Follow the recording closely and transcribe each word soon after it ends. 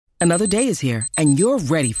Another day is here, and you're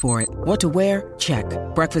ready for it. What to wear? Check.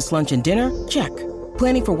 Breakfast, lunch, and dinner? Check.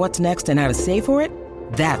 Planning for what's next and how to save for it?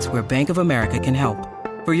 That's where Bank of America can help.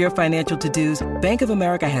 For your financial to-dos, Bank of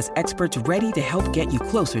America has experts ready to help get you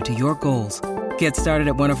closer to your goals. Get started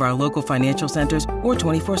at one of our local financial centers or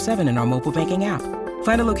 24/7 in our mobile banking app.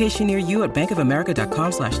 Find a location near you at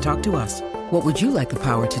bankofamerica.com/talktous. What would you like the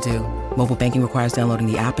power to do? Mobile banking requires downloading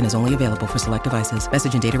the app and is only available for select devices.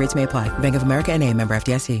 Message and data rates may apply. Bank of America N.A., member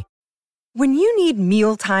FDIC. When you need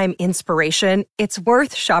mealtime inspiration, it's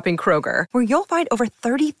worth shopping Kroger, where you'll find over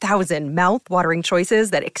 30,000 mouth-watering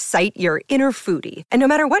choices that excite your inner foodie. And no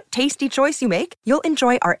matter what tasty choice you make, you'll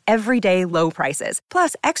enjoy our everyday low prices,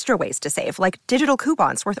 plus extra ways to save, like digital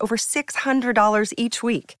coupons worth over $600 each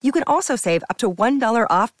week. You can also save up to $1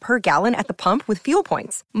 off per gallon at the pump with fuel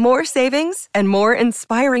points. More savings and more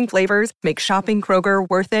inspiring flavors make shopping Kroger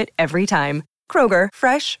worth it every time. Kroger,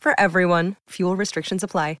 fresh for everyone. Fuel restrictions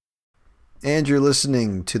apply. And you're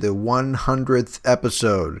listening to the 100th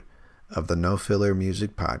episode of the No Filler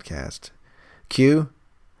Music Podcast. Q,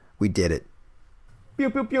 we did it. Pew,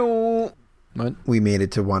 pew, pew. What? We made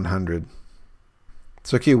it to 100.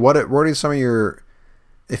 So Q, what are some of your,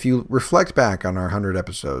 if you reflect back on our 100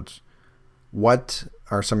 episodes, what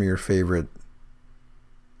are some of your favorite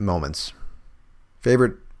moments?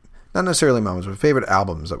 Favorite, not necessarily moments, but favorite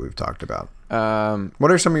albums that we've talked about. What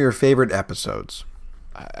are some of your favorite episodes?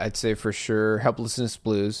 I'd say for sure Helplessness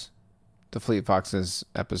Blues, the Fleet Foxes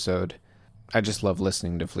episode. I just love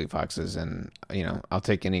listening to Fleet Foxes, and I'll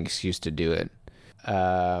take any excuse to do it.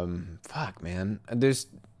 Fuck, man.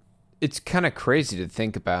 It's kind of crazy to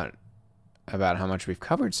think about how much we've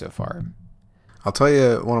covered so far. I'll tell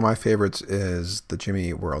you, one of my favorites is the Jimmy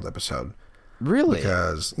Eat World episode. Really?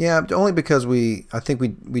 Only because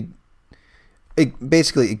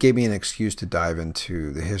it gave me an excuse to dive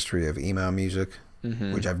into the history of emo music.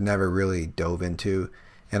 Mm-hmm. Which I've never really dove into,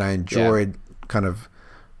 and I enjoyed kind of,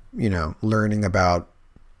 learning about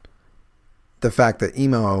the fact that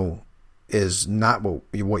emo is not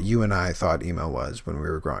what you and I thought emo was when we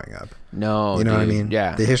were growing up. No, you know what I mean?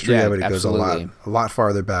 Yeah, the history of it goes absolutely. a lot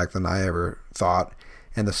farther back than I ever thought,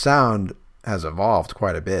 and the sound has evolved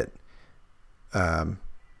quite a bit from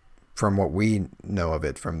what we know of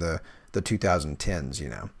it from the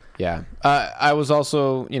 2010s. Yeah. I was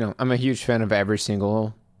also, I'm a huge fan of every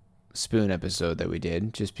single Spoon episode that we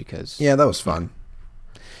did, just because. Yeah, that was fun.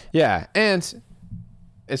 Yeah. And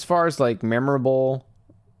as far as like memorable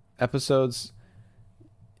episodes,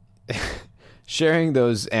 sharing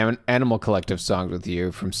those Animal Collective songs with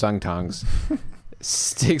you from Sung Tongs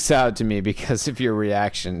sticks out to me because of your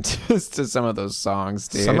reaction to some of those songs,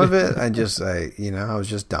 dude. Some of it, I was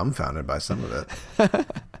just dumbfounded by some of it.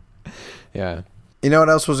 Yeah. You know what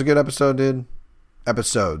else was a good episode, dude?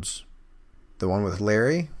 Episodes. The one with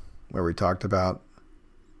Larry, where we talked about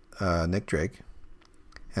Nick Drake,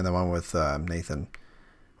 and the one with Nathan,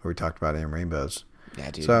 where we talked about In Rainbows.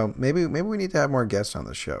 Yeah, dude. So maybe we need to have more guests on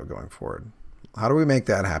the show going forward. How do we make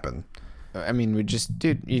that happen? I mean,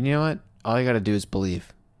 dude, you know what? All you got to do is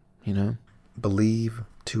believe, Believe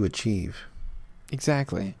to achieve.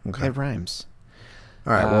 Exactly. Okay. It rhymes.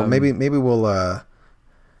 All right. Well, maybe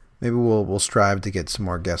we'll strive to get some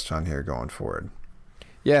more guests on here going forward.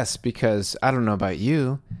 Yes, because I don't know about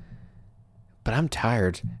you, but I'm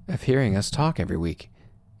tired of hearing us talk every week.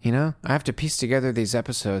 I have to piece together these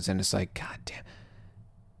episodes, and it's like, God damn.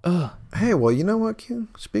 Ugh. Hey, well, you know what, Q?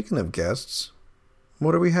 Speaking of guests,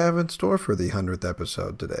 what do we have in store for the 100th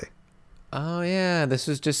episode today? Oh, yeah, this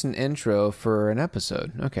is just an intro for an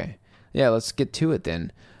episode. Okay. Yeah, let's get to it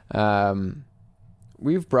then.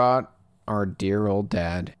 We've brought our dear old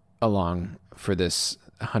dad along for this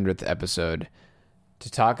 100th episode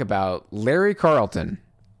to talk about Larry Carlton,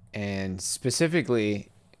 and specifically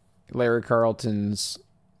Larry Carlton's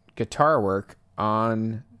guitar work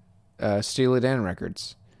on Steely Dan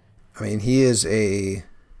records. I mean, he is a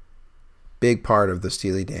big part of the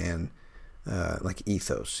Steely Dan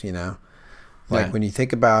ethos, when you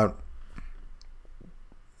think about,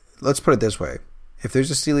 let's put it this way, if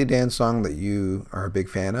there's a Steely Dan song that you are a big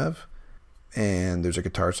fan of and there's a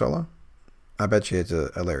guitar solo, I bet you it's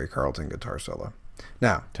a Larry Carlton guitar solo.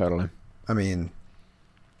 Now, totally. I mean,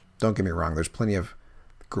 don't get me wrong, there's plenty of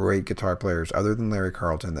great guitar players other than Larry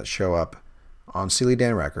Carlton that show up on Steely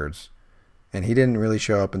Dan records, and he didn't really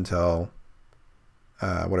show up until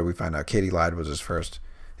what did we find out? Katy Lied was his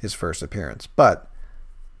first appearance, but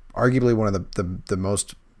arguably one of the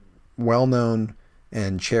most well-known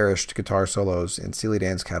and cherished guitar solos in Steely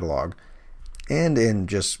Dan's catalog, and in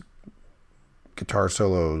just guitar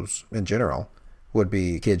solos in general, would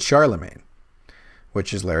be Kid Charlemagne,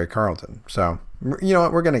 which is Larry Carlton. So, you know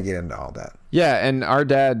what? We're going to get into all that. Yeah, and our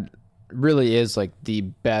dad really is like the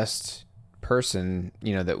best person,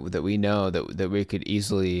 you know, that we know that we could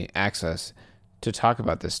easily access to talk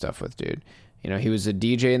about this stuff with, dude. You know, he was a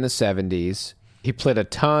DJ in the 70s. He played a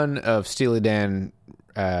ton of Steely Dan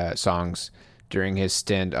songs during his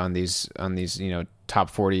stint on these, you know, top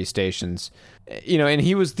 40 stations. You know, and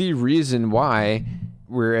he was the reason why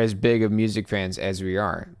we're as big of music fans as we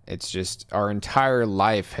are. It's just our entire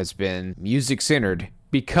life has been music-centered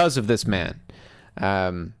because of this man.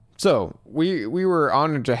 So we were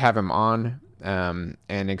honored to have him on, and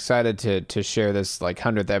excited to share this like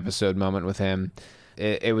 100th episode moment with him.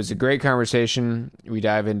 It was a great conversation. We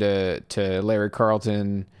dive into Larry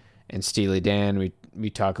Carlton and Steely Dan. We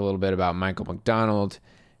talk a little bit about Michael McDonald.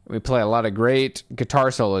 We play a lot of great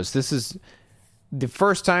guitar solos. This is the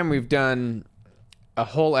first time we've done a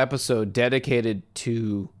whole episode dedicated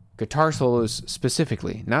to guitar solos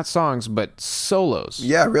specifically, not songs, but solos.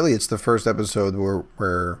 Yeah, really, it's the first episode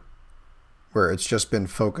where it's just been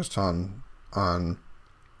focused on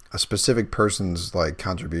a specific person's like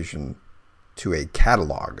contribution to a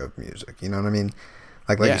catalog of music. You know what I mean?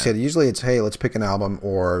 Like you said, usually it's, hey, let's pick an album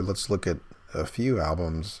or let's look at a few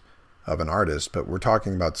albums of an artist, but we're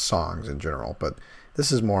talking about songs in general. But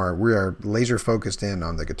this is more, we are laser focused in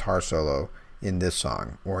on the guitar solo in this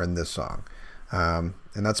song or in this song. And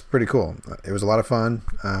that's pretty cool. It was a lot of fun.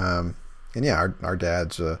 And yeah, our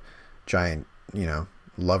dad's a giant, you know,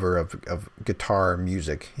 lover of guitar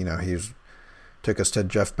music. You know, took us to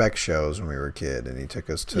Jeff Beck shows when we were a kid, and he took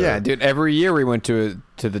us to... Yeah, dude, every year we went to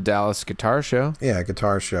the Dallas Guitar Show. Yeah,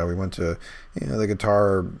 guitar show. We went to, you know,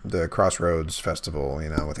 the Crossroads Festival, you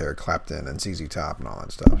know, with Eric Clapton and ZZ Top and all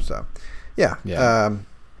that stuff. So, yeah.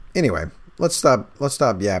 Anyway, let's stop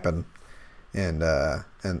yapping and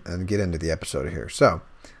get into the episode here. So,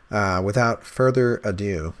 without further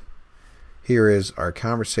ado, here is our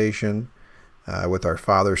conversation with our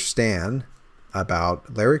father, Stan,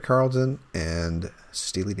 about Larry Carlton and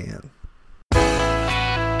Steely Dan.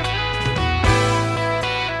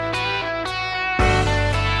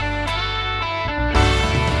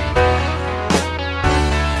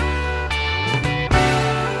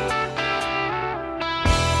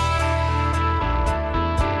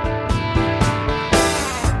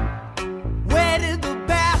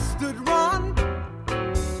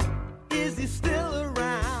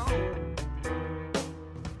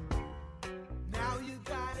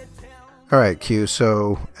 All right, Q.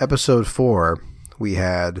 So, episode 4, we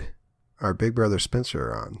had our big brother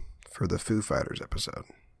Spencer on for the Foo Fighters episode.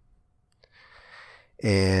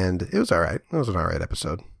 And it was all right. It was an all right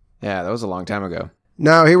episode. Yeah, that was a long time ago.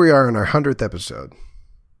 Now, here we are on our 100th episode.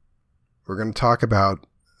 We're going to talk about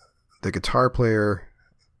the guitar player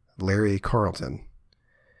Larry Carlton.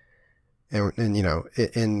 And you know,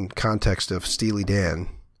 in context of Steely Dan.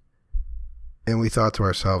 And we thought to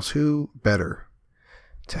ourselves, who better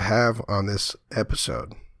to have on this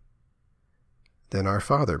episode than our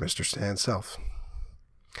father, Mr. Stan Self,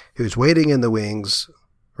 who's waiting in the wings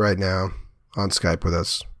right now on Skype with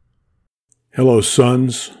us. Hello,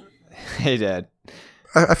 sons. Hey, Dad.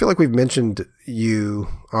 I feel like we've mentioned you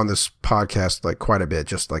on this podcast like quite a bit,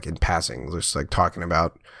 just like in passing, just like talking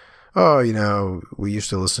about, oh, you know, we used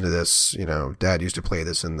to listen to this, you know, Dad used to play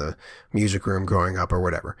this in the music room growing up or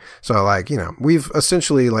whatever. So like, you know, we've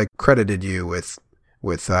essentially like credited you with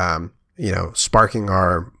you know, sparking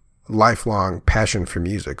our lifelong passion for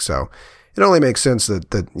music. So it only makes sense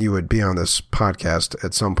that you would be on this podcast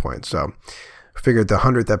at some point. So I figured the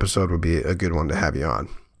 100th episode would be a good one to have you on.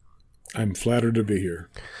 I'm flattered to be here.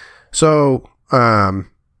 So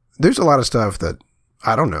there's a lot of stuff that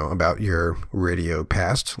I don't know about your radio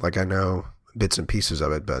past. Like I know bits and pieces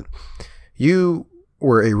of it, but you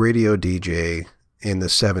were a radio DJ in the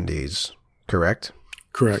 70s, correct?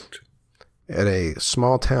 Correct. At a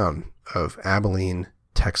small town of Abilene,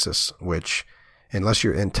 Texas, which, unless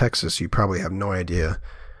you're in Texas, you probably have no idea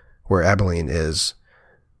where Abilene is.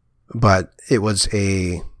 But it was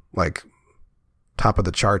a, like, top of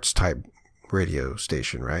the charts type radio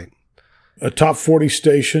station, right? A top 40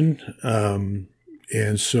 station.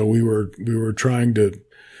 And so we were trying to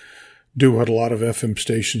do what a lot of FM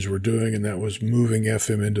stations were doing, and that was moving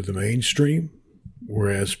FM into the mainstream.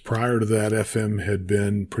 Whereas prior to that, FM had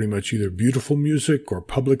been pretty much either beautiful music or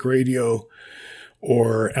public radio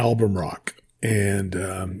or album rock. And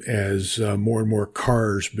as more and more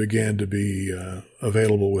cars began to be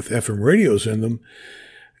available with FM radios in them,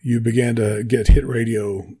 you began to get hit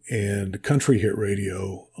radio and country hit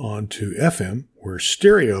radio onto FM, where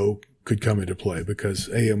stereo could come into play because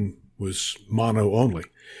AM was mono only.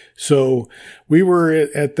 So we were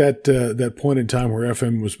at that point in time where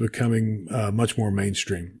FM was becoming much more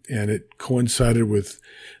mainstream, and it coincided with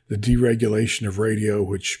the deregulation of radio,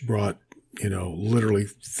 which brought literally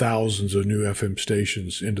thousands of new FM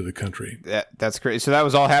stations into the country. That's great. So that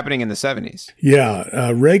was all happening in the 70s.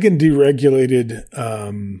 Yeah, Reagan deregulated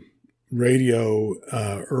radio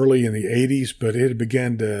early in the 80s, but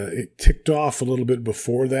it ticked off a little bit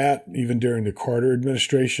before that, even during the Carter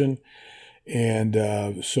administration. And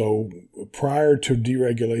so prior to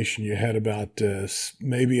deregulation, you had about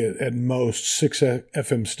maybe at most 6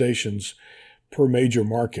 FM stations per major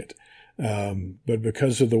market. But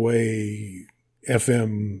because of the way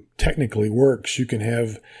FM technically works, you can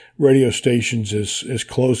have radio stations as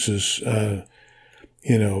close as,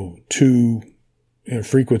 2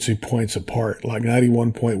 frequency points apart, like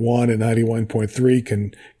 91.1 and 91.3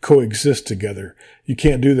 can coexist together. You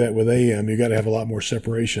can't do that with AM. You got to have a lot more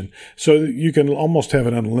separation. So you can almost have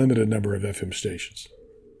an unlimited number of FM stations.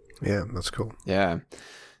 Yeah, that's cool. Yeah.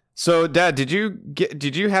 So, Dad, did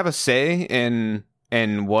you have a say in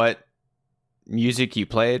what music you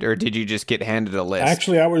played, or did you just get handed a list?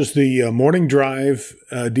 Actually, I was the morning drive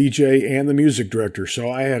DJ and the music director, so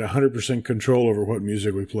I had 100% control over what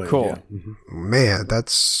music we played. Cool. Yeah. Mm-hmm. Man, that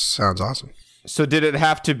sounds awesome. So did it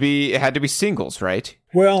had to be singles, right?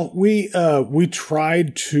 Well, we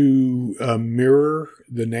tried to mirror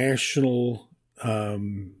the national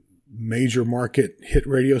major market hit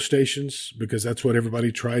radio stations, because that's what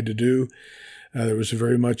everybody tried to do. There was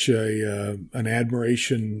very much an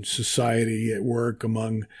admiration society at work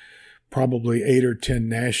among probably 8 or 10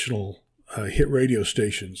 national hit radio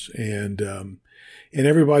stations, and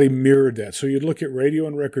everybody mirrored that. So you'd look at Radio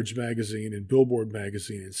and Records magazine and Billboard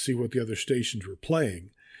magazine and see what the other stations were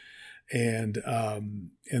playing, and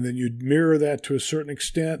then you'd mirror that to a certain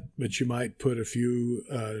extent, but you might put a few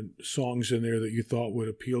songs in there that you thought would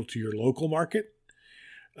appeal to your local market.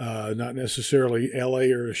 Not necessarily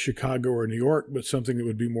LA or Chicago or New York, but something that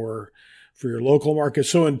would be more for your local market.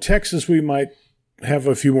 So in Texas, we might have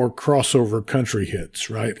a few more crossover country hits,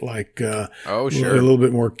 right? Like, sure, a little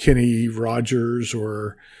bit more Kenny Rogers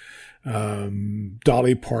or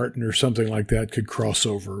Dolly Parton or something like that could cross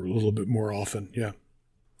over a little bit more often. Yeah.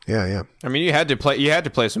 Yeah. I mean, you had to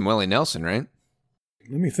play some Willie Nelson, right?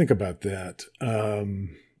 Let me think about that.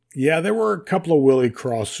 Yeah, there were a couple of Willie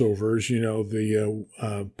crossovers, the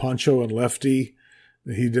Poncho and Lefty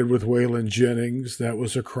that he did with Waylon Jennings. That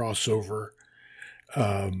was a crossover.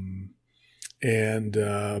 And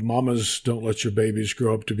Mamas Don't Let Your Babies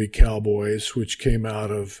Grow Up to Be Cowboys, which came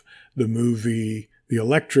out of the movie The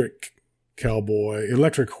Electric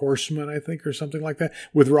Horseman, I think, or something like that,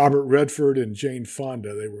 with Robert Redford and Jane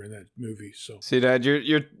Fonda. They were in that movie. So, see, Dad,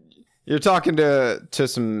 you're talking to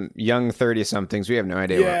some young 30-somethings. We have no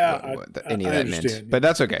idea what any of that meant, but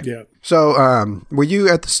that's okay. Yeah. So, were you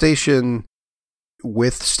at the station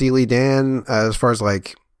with Steely Dan as far as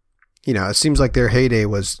it seems like their heyday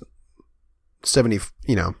was 70,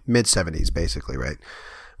 mid 70s basically, right?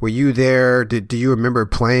 Were you there? Do you remember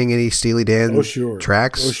playing any Steely Dan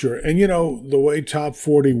tracks? Oh, sure. And the way Top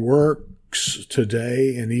 40 works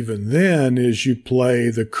today, and even then, is you play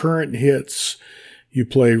the current hits. You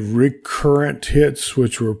play recurrent hits,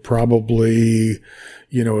 which were probably,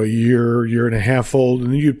 a year and a half old.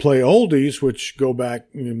 And then you'd play oldies, which go back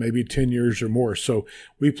maybe 10 years or more. So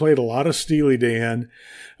we played a lot of Steely Dan.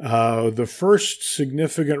 The first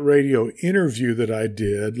significant radio interview that I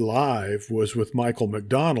did live was with Michael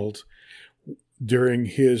McDonald during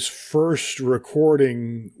his first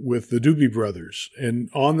recording with the Doobie Brothers. And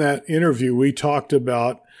on that interview, we talked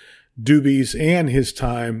about Doobies and his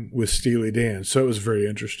time with Steely Dan. So it was very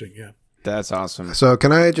interesting. Yeah. That's awesome. So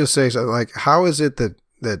can I just say something, how is it that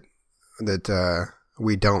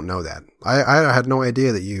we don't know that? I had no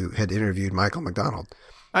idea that you had interviewed Michael McDonald.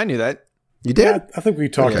 I knew that. You did? Yeah, I think we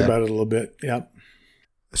talked about it a little bit. Yeah.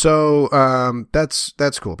 So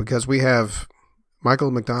that's cool, because we have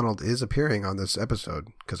Michael McDonald is appearing on this episode,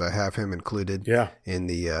 because I have him included in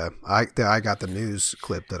the I Got the News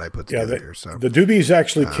clip that I put together here. So the Doobies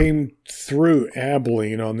actually came through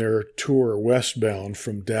Abilene on their tour westbound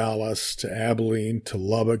from Dallas to Abilene to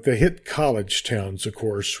Lubbock. They hit college towns, of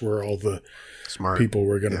course, where all the smart people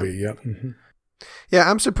were going to be. Yep. Mm-hmm. Yeah,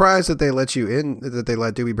 I'm surprised that they let you in, that they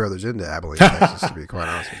let Doobie Brothers into Abilene, Texas, to be quite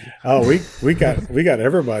honest with you. Oh, we got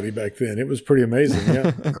everybody back then. It was pretty amazing.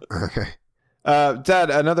 Yeah. Okay. Dad,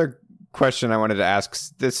 another question I wanted to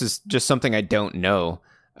ask. This is just something I don't know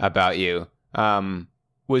about you.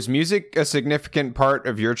 Was music a significant part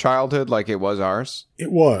of your childhood like it was ours?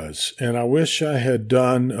 It was. And I wish I had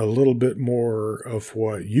done a little bit more of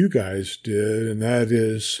what you guys did, and that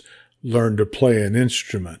is learn to play an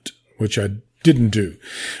instrument, which I didn't do.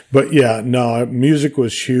 But yeah, no, music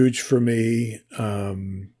was huge for me.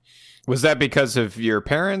 Was that because of your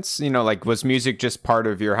parents? You know, like, was music just part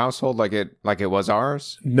of your household, like it was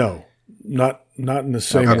ours? No, not in the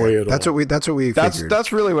same way at all. That's what we figured.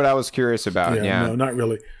 That's really what I was curious about. Yeah. No, not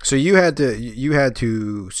really. So you had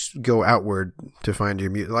to go outward to find your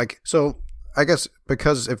music. Like, so I guess,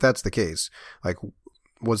 because if that's the case, like,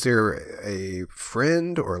 was there a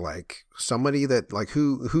friend or like somebody that, like,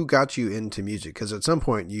 who got you into music? Because at some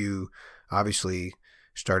point you obviously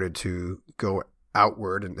started to go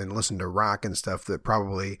outward and listen to rock and stuff that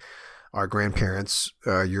probably our grandparents,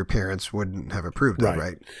 your parents wouldn't have approved of,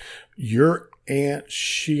 right? Your Aunt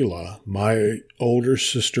Sheila, my older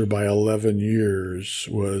sister by 11 years,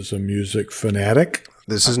 was a music fanatic.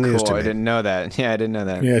 This is news to me. I didn't know that. Yeah, I didn't know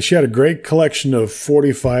that. Yeah, she had a great collection of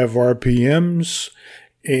 45 RPMs,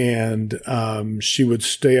 and she would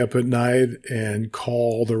stay up at night and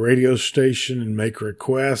call the radio station and make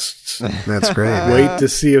requests. That's great. Wait to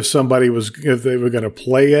see if they were going to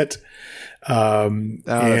play it.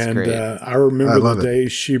 That's great. I remember the day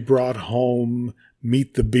she brought home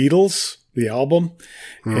Meet the Beatles, the album,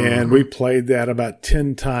 and we played that about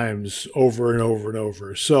 10 times over and over and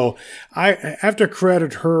over. So I have to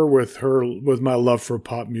credit her with my love for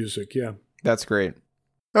pop music. Yeah. That's great.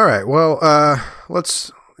 All right. Well,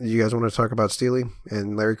 you guys want to talk about Steely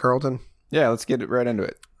and Larry Carlton? Yeah, let's get right into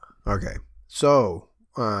it. Okay. So,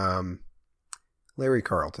 Larry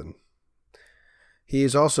Carlton. He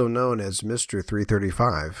is also known as Mr.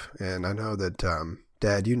 335, and I know that,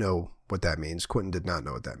 Dad, you know what that means. Quentin did not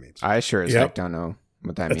know what that means. I sure as heck don't know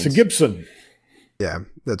what that means. It's a Gibson. Yeah,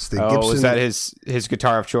 that's the Gibson. Gibson. Is that his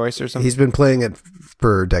guitar of choice or something? He's been playing it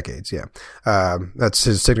for decades, yeah. That's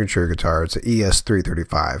his signature guitar. It's an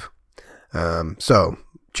ES-335. So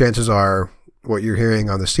chances are what you're hearing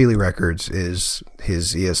on the Steely records is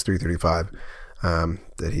his ES-335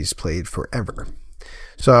 that he's played forever.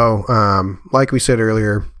 So, like we said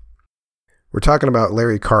earlier, we're talking about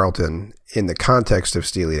Larry Carlton in the context of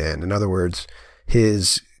Steely Dan. In other words,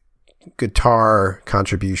 his guitar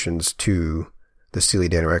contributions to the Steely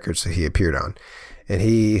Dan records that he appeared on. And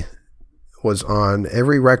he was on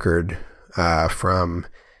every record from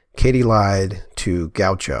Katy Lied to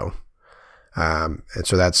Gaucho. And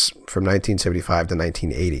so that's from 1975 to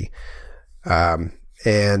 1980.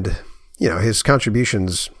 And, you know, his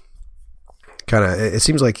contributions kind of, it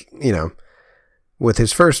seems like, you know, with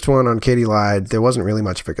his first one on Katy Lied, there wasn't really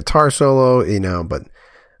much of a guitar solo, you know, but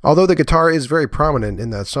although the guitar is very prominent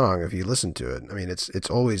in that song, if you listen to it, I mean, it's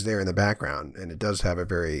always there in the background, and it does have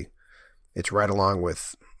it's right along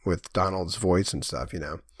with Donald's voice and stuff, you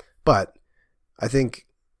know. But I think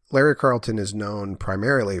Larry Carlton is known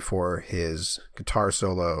primarily for his guitar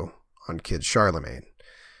solo on Kid Charlemagne,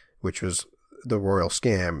 which was the Royal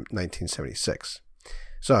Scam 1976.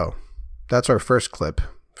 So that's our first clip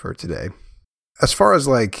for today. As far as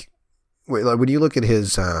like when you look at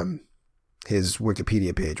his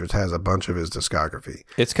Wikipedia page, which has a bunch of his discography,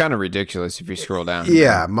 it's kind of ridiculous if you scroll down.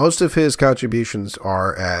 Yeah, most of his contributions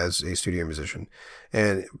are as a studio musician,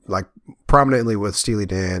 and like prominently with Steely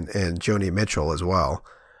Dan and Joni Mitchell as well,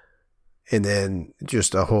 and then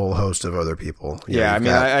just a whole host of other people. Yeah, I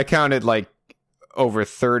mean, I counted like over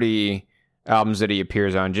 30 albums that he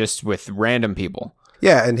appears on just with random people.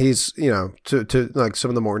 Yeah, and he's, you know, to like some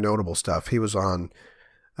of the more notable stuff, he was on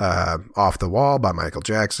Off the Wall by Michael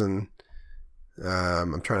Jackson.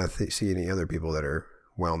 I'm trying to see any other people that are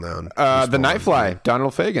well known. The Nightfly,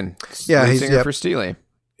 Donald Fagen. Yeah, he's singer for Steely.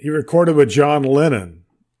 He recorded with John Lennon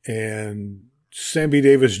and Sammy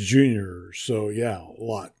Davis Jr. So yeah, a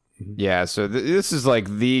lot. Yeah, so this is like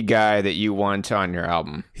the guy that you want on your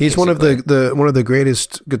album. He's basically one of the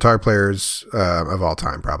greatest guitar players of all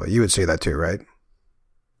time, probably. You would say that too, right?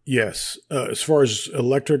 Yes. As far as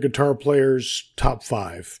electric guitar players, top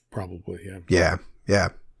 5, probably. Yeah. Yeah,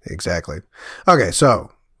 exactly. Okay,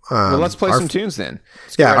 so well, let's play some tunes then.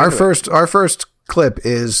 Yeah, our first clip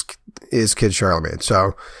is Kid Charlemagne.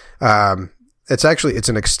 So it's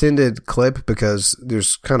an extended clip because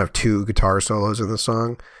there's kind of 2 guitar solos in the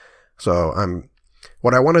song. So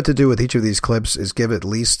what I wanted to do with each of these clips is give at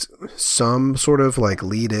least some sort of like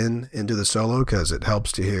lead into the solo, because it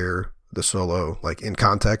helps to hear the solo like in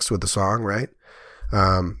context with the song, right?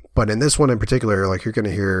 But in this one in particular, like you're going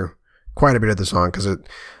to hear quite a bit of the song because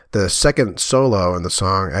the second solo in the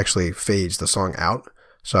song actually fades the song out.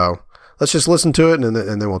 So let's just listen to it and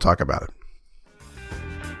then we'll talk about it.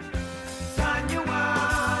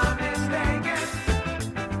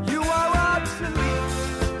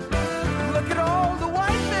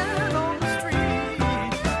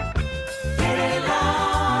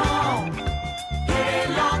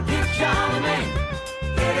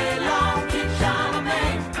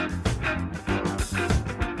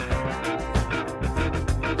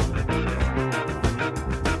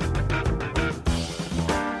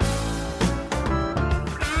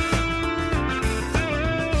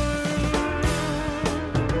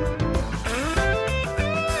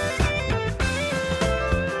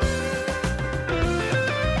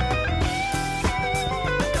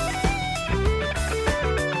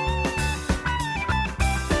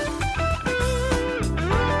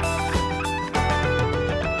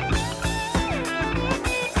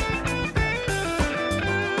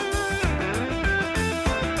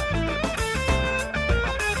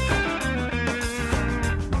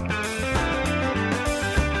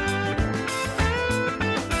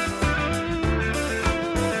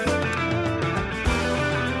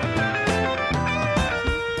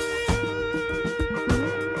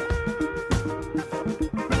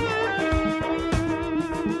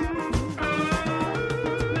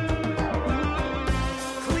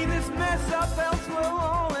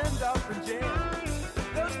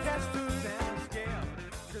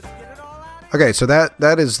 Okay, so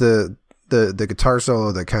that is the guitar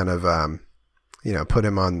solo that kind of put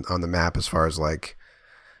him on the map as far as like,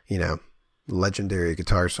 legendary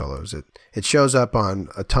guitar solos. It shows up on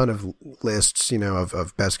a ton of lists,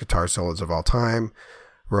 of best guitar solos of all time.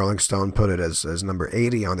 Rolling Stone put it as number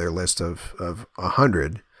 80 on their list of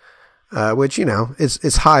 100, which,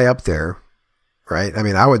 it's high up there, right? I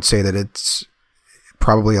mean, I would say that it's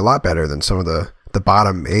probably a lot better than some of the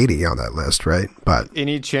bottom 80 on that list, right? But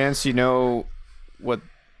any chance what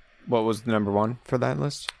was the number one for that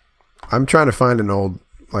list? I'm trying to find an old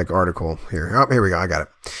article here. Oh, here we go. I got it.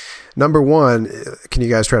 Number one. Can you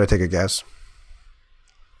guys try to take a guess?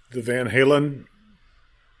 The Van Halen.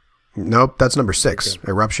 Nope, that's number 6. Okay.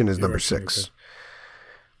 Eruption is number 6. Okay.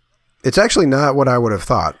 It's actually not what I would have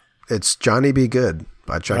thought. It's Johnny B. Good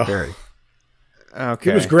by Chuck Berry.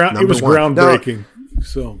 Okay, it was groundbreaking. No.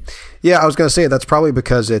 So yeah, I was going to say that's probably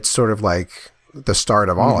because it's sort of like the start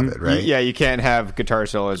of all of it, right? Yeah, you can't have guitar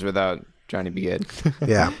solos without Johnny B. Good.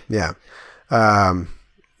 yeah.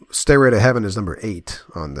 Stairway to Heaven is number 8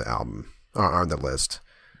 on the album, on the list.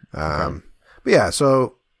 But yeah,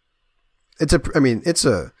 so it's a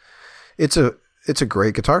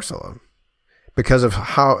great guitar solo because of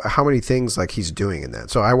how many things like he's doing in that.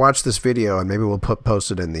 So I watched this video and maybe we'll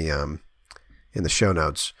post it in the show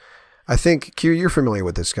notes. I think Q, you're familiar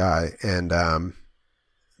with this guy, and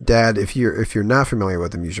Dad, if you're not familiar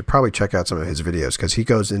with him, you should probably check out some of his videos because he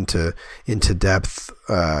goes into depth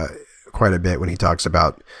quite a bit when he talks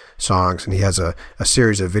about songs, and he has a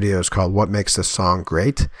series of videos called "What Makes This Song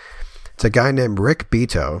Great." It's a guy named Rick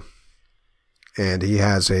Beato, and he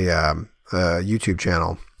has a YouTube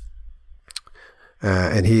channel,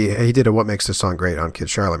 and he did a "What Makes This Song Great" on Kid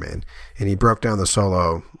Charlemagne, and he broke down the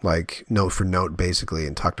solo like note for note basically,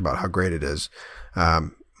 and talked about how great it is.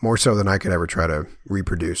 More so than I could ever try to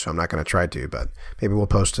reproduce. So I'm not going to try to, but maybe we'll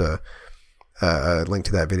post a link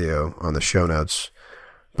to that video on the show notes.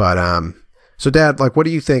 But so Dad, like, what do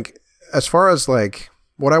you think as far as like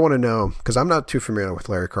what I want to know? Because I'm not too familiar with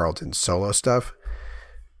Larry Carlton's solo stuff.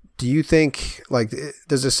 Do you think, like,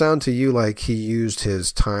 does it sound to you like he used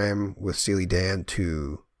his time with Steely Dan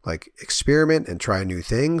to like experiment and try new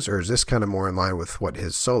things, or is this kind of more in line with what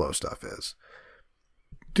his solo stuff is?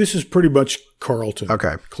 This is pretty much Carlton.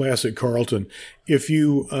 Okay. Classic Carlton. If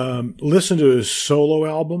you listen to his solo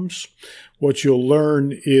albums, what you'll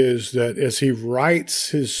learn is that as he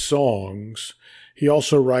writes his songs, he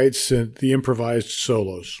also writes the improvised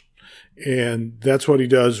solos. And that's what he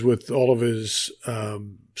does with all of his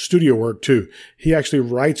studio work too. He actually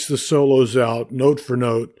writes the solos out note for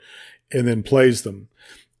note and then plays them.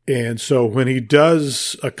 And so when he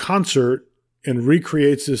does a concert and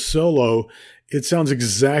recreates his solo, it sounds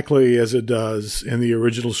exactly as it does in the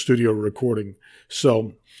original studio recording.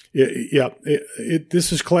 So,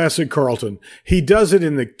 this is classic Carlton. He does it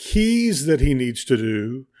in the keys that he needs to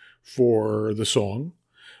do for the song,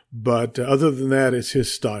 but other than that, it's his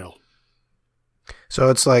style. So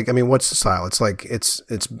it's like, I mean, what's the style? It's like it's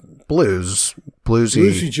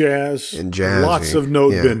bluesy jazz, and jazzy. Lots of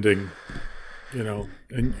note bending.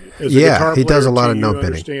 And as a guitar player, he does a lot of note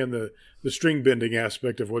bending. Understand the string bending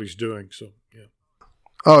aspect of what he's doing. So yeah.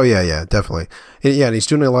 Oh yeah, definitely. Yeah, and he's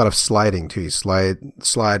doing a lot of sliding too. He's slide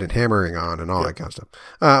and hammering on and all that kind of stuff.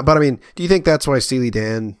 But I mean, do you think that's why Steely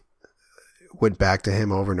Dan went back to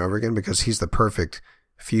him over and over again? Because he's the perfect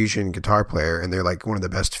fusion guitar player, and they're like one of the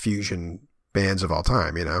best fusion bands of all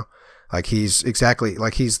time. Like he's exactly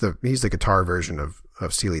like he's the guitar version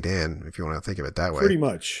of Steely Dan, if you want to think of it that way. Pretty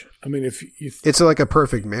much. I mean, if you it's like a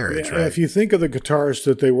perfect marriage, right? If you think of the guitarists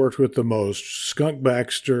that they worked with the most, Skunk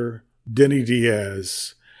Baxter, Denny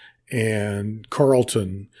Diaz, and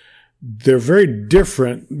Carlton, they're very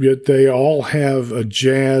different, yet they all have a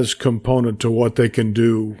jazz component to what they can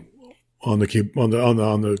do on the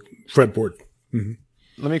fretboard. Mm-hmm.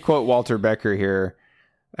 Let me quote Walter Becker here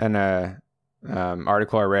in a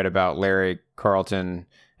article I read about Larry Carlton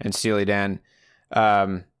and Steely Dan,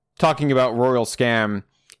 talking about Royal Scam.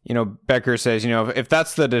 Becker says, if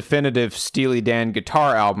that's the definitive Steely Dan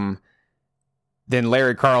guitar album, then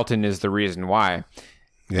Larry Carlton is the reason why.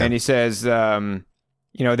 Yeah. And he says, there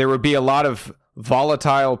would be a lot of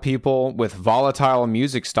volatile people with volatile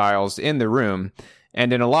music styles in the room.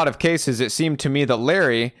 And in a lot of cases, it seemed to me that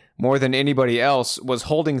Larry, more than anybody else, was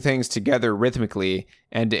holding things together rhythmically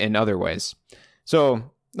and in other ways.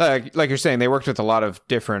 So, like you're saying, they worked with a lot of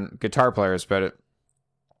different guitar players, but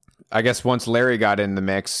I guess once Larry got in the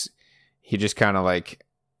mix, he just kind of like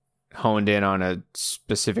honed in on a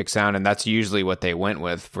specific sound, and that's usually what they went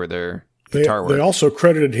with for their guitar work. They also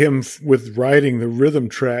credited him with writing the rhythm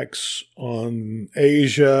tracks on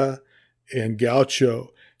Asia and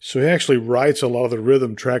Gaucho. So he actually writes a lot of the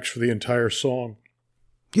rhythm tracks for the entire song.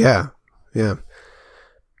 Yeah. All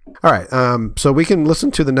right. So we can listen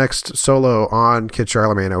to the next solo on Kid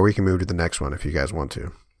Charlemagne, or we can move to the next one if you guys want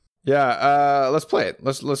to. Yeah. Let's play it.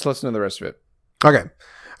 Let's listen to the rest of it. Okay.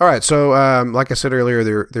 All right. So, like I said earlier,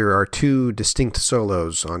 there are two distinct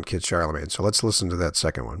solos on Kid Charlemagne. So let's listen to that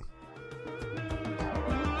second one.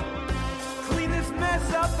 Clean this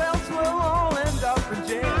mess up, else we'll all end up in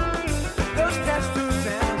jail. Those testers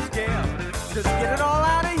and the scale, just get it all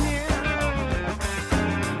out of here.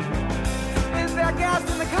 Is there gas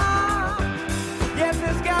in the car? Yes,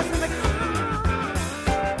 there's gas in the car.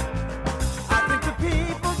 I think the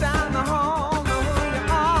people down the hall know who you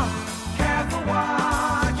are. Careful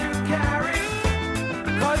what you carry,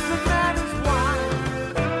 'cause the man is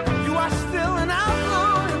blind. You are still an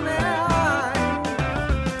outlaw in their eyes.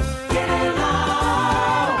 Get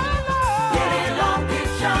along, Kid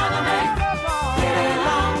Charlemagne. Get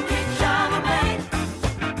along, Kid Charlemagne.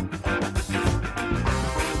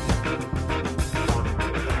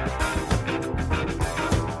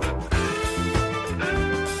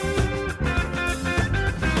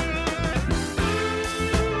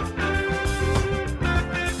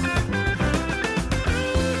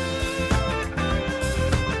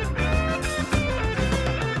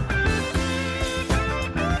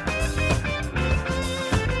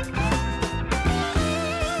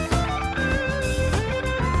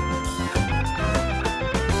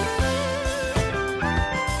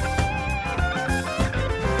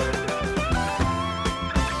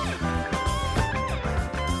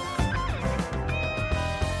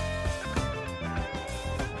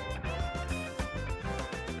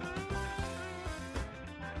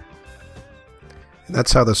 And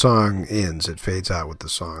that's how the song ends. It fades out with the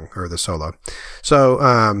song or the solo. So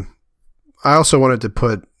I also wanted to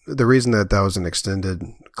put the reason that was an extended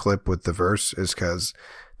clip with the verse is because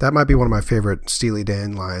that might be one of my favorite Steely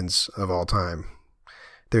Dan lines of all time.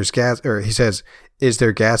 There's gas, or he says, "Is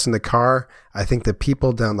there gas in the car? I think the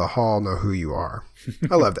people down the hall know who you are."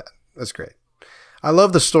 I love that. That's great. I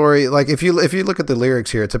love the story. Like if you look at the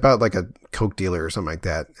lyrics here, it's about like a coke dealer or something like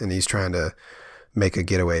that, and he's trying to make a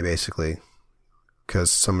getaway basically because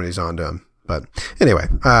somebody's onto him. But anyway,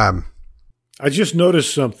 I just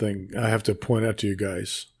noticed something I have to point out to you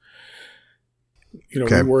guys. You know,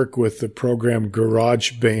 Okay. we work with the program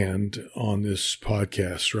GarageBand on this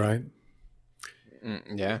podcast, right?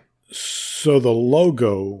 Yeah. So the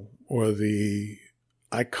logo or the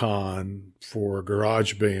icon for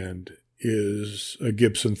GarageBand is a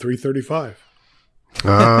Gibson 335.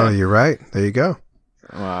 oh, you're right. There you go.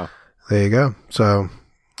 Wow. There you go. So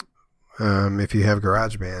if you have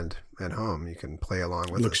GarageBand at home, you can play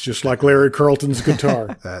along with Looks us. just like Larry Carlton's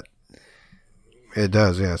guitar. That it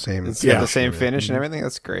does, yeah. Same. It's Yeah. got the same finish and everything.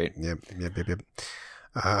 That's great. Yep.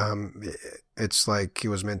 It's like it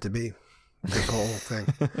was meant to be. The whole thing.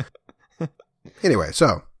 Anyway,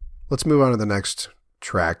 so let's move on to the next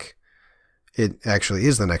track. It actually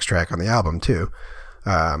is the next track on the album too.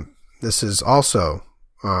 This is also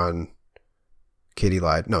on Katie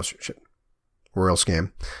Lied. No, shit. Royal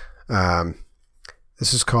Scam.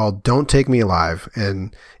 This is called "Don't Take Me Alive,"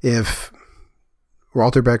 and if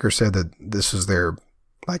Walter Becker said that this is their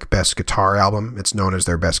like best guitar album, it's known as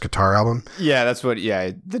their best guitar album. Yeah, that's what.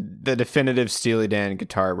 Yeah, the definitive Steely Dan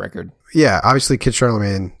guitar record. Yeah, obviously Kid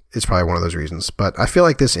Charlemagne is probably one of those reasons, but I feel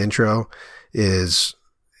like this intro is,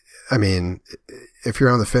 I mean, if you're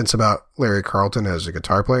on the fence about Larry Carlton as a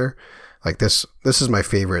guitar player, like this is my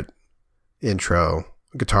favorite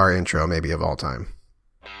guitar intro maybe of all time.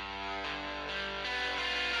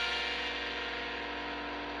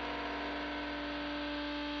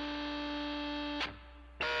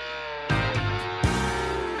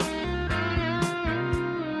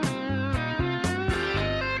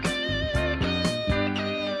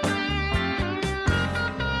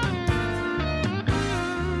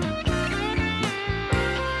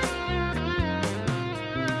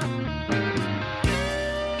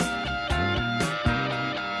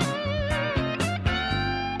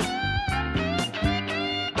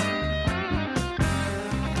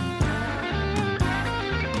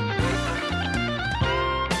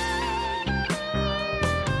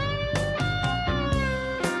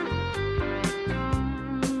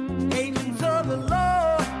 Agents of the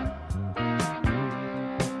law,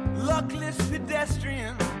 luckless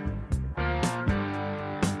pedestrian.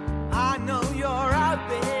 I know you're out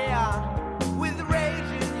there with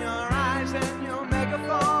rage in your eyes and your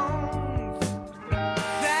megaphones,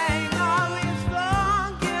 saying all is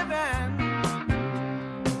forgiven.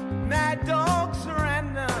 Mad dog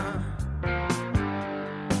surrender.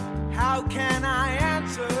 How can I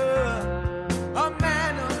answer a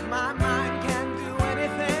man of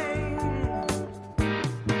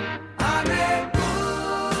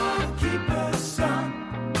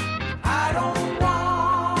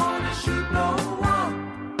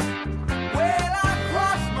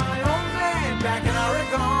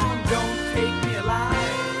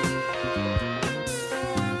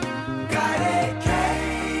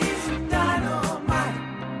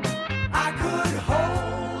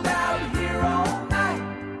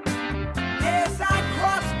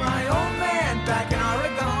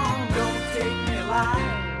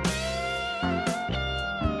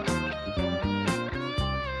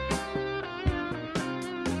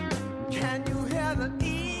an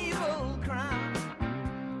evil crown.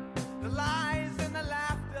 The lies and the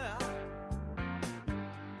laughter.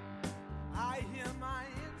 I hear my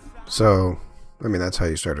inside. So, I mean, that's how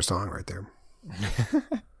you start a song right there.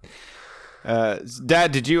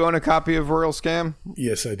 Dad, did you own a copy of Royal Scam?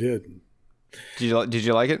 Yes, I did. Did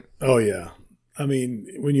you like it? Oh, yeah. I mean,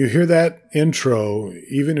 when you hear that intro,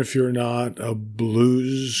 even if you're not a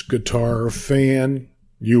blues guitar fan,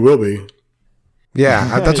 you will be.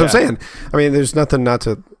 Yeah, that's what I'm Yeah. saying. I mean, there's nothing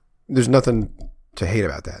to hate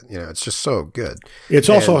about that. You know, it's just so good. It's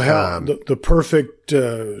also And, how the perfect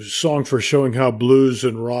song for showing how blues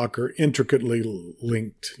and rock are intricately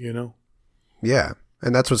linked, you know? Yeah,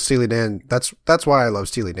 and that's what Steely Dan. That's why I love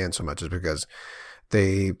Steely Dan so much, is because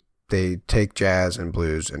they take jazz and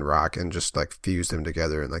blues and rock and just like fuse them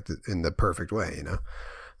together in in the perfect way, you know.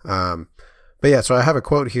 But yeah, so I have a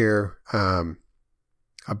quote here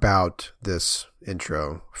about this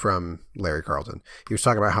intro from Larry Carlton. He was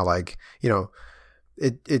talking about how, like, you know,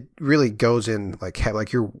 it really goes in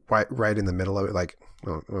like you're right in the middle of it. Like,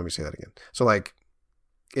 well, let me say that again. So like,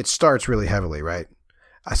 it starts really heavily, right?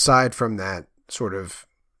 Aside from that sort of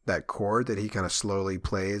that chord that he kind of slowly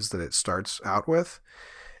plays that it starts out with.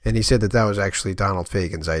 And he said that was actually Donald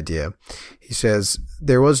Fagen's idea. He says,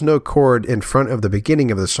 there was no chord in front of the beginning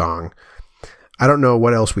of the song. I don't know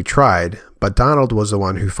what else we tried, but Donald was the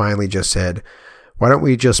one who finally just said, why don't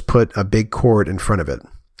we just put a big chord in front of it?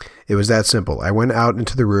 It was that simple. I went out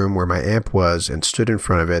into the room where my amp was and stood in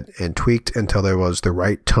front of it and tweaked until there was the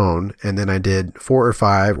right tone, and then I did 4 or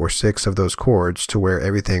 5 or 6 of those chords to where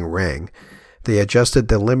everything rang. They adjusted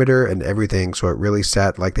the limiter and everything so it really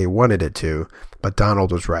sat like they wanted it to, but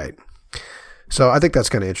Donald was right. So I think that's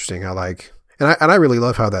kind of interesting how, like, and I really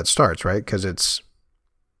love how that starts, right? Because it's,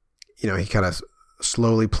 you know, he kind of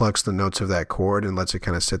slowly plucks the notes of that chord and lets it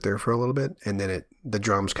kind of sit there for a little bit, and then the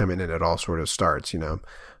drums come in and it all sort of starts, you know.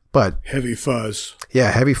 But Heavy fuzz.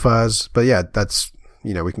 yeah, heavy fuzz. But yeah, that's,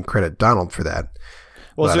 you know, we can credit Donald for that.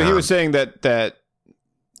 Well, But, so he was saying that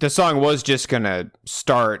the song was just gonna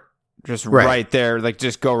start just right there, like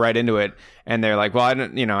just go right into it, and they're like, well, I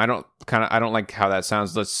don't like how that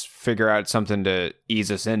sounds. Let's figure out something to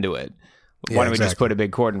ease us into it. Why don't we just put a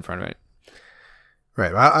big chord in front of it?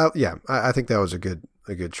 Right. I think that was a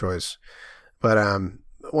good choice. But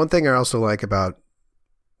one thing I also like about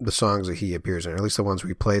the songs that he appears in, or at least the ones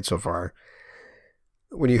we played so far,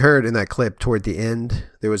 when you heard in that clip toward the end,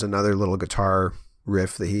 there was another little guitar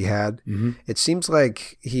riff that he had. Mm-hmm. It seems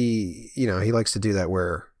like he likes to do that,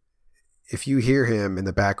 where if you hear him in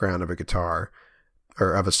the background of a guitar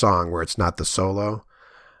or of a song where it's not the solo,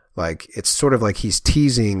 like, it's sort of like he's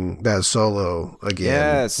teasing that solo again.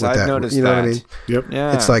 Yes, with I've noticed you know that. what I mean? Yep.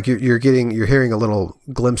 Yeah, It's like you're hearing a little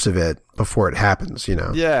glimpse of it before it happens, you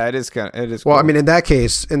know? yeah, it is kind of, it is. Well, cool. I mean, in that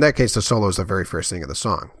case, the solo is the very first thing of the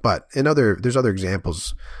song. But there's other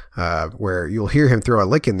examples where you'll hear him throw a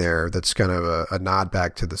lick in there that's kind of a nod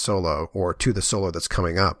back to the solo, or to the solo that's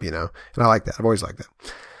coming up, you know? And I like that. I've always liked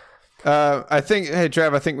that. I think, hey,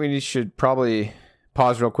 Trav, I think we should probably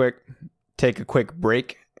pause real quick, take a quick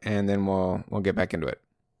break, and then we'll get back into it.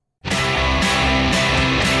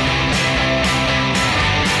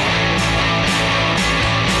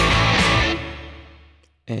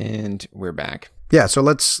 And we're back. Yeah, so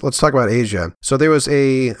let's talk about Asia. So there was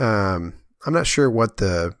I'm not sure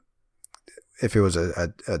if it was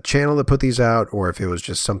a channel that put these out, or if it was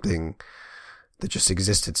just something that just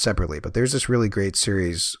existed separately. But there's this really great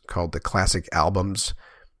series called the Classic Albums,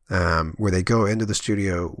 where they go into the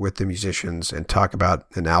studio with the musicians and talk about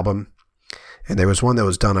an album. And there was one that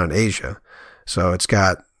was done on Asia. So it's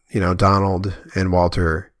got, you know, Donald and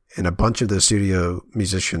Walter and a bunch of the studio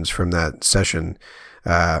musicians from that session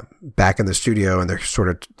back in the studio, and they're sort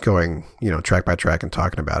of going, you know, track by track and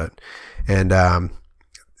talking about it. And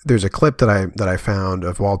there's a clip that I found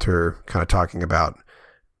of Walter kind of talking about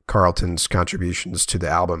Carlton's contributions to the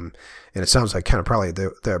album, and it sounds like kind of probably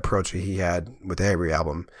the approach that he had with every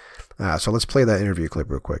album. So let's play that interview clip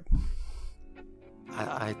real quick.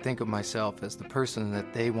 I think of myself as the person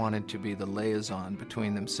that they wanted to be the liaison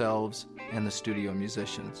between themselves and the studio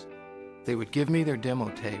musicians. They would give me their demo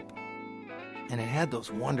tape, and it had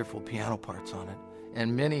those wonderful piano parts on it,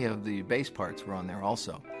 and many of the bass parts were on there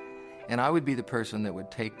also. And I would be the person that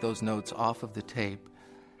would take those notes off of the tape,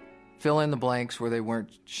 fill in the blanks where they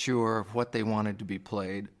weren't sure of what they wanted to be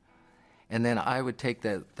played, and then I would take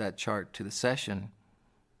that chart to the session,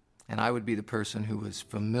 and I would be the person who was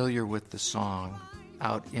familiar with the song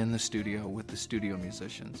out in the studio with the studio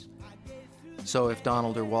musicians. So if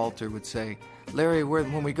Donald or Walter would say, Larry,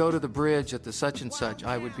 when we go to the bridge at the such and such,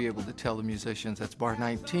 I would be able to tell the musicians, that's bar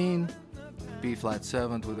 19, B flat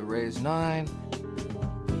 7th with a raised 9.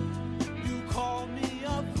 You call me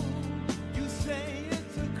a fool, you say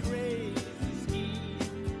it's a crazy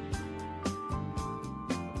scheme.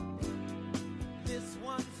 This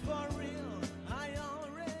one's for real, I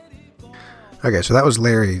already bought. Okay, so that was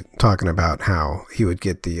Larry talking about how he would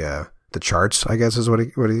get the charts, I guess is what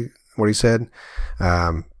he said,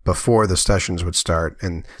 before the sessions would start,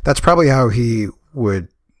 and that's probably how he would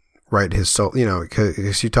write his solo. You know,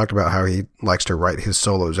 because you talked about how he likes to write his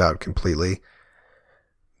solos out completely.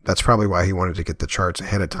 That's probably why he wanted to get the charts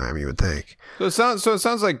ahead of time, you would think. So it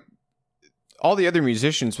sounds like all the other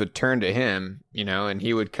musicians would turn to him, you know, and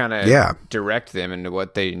he would kind of direct them into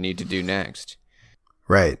what they need to do next.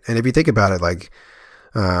 Right. And if you think about it, like,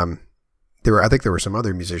 I think there were some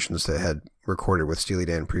other musicians that had recorded with Steely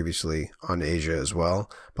Dan previously on Asia as well.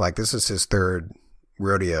 But like, this is his third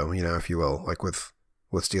rodeo, you know, if you will, like with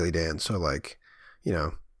Steely Dan. So like, you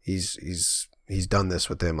know, he's done this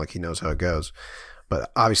with them. Like, he knows how it goes.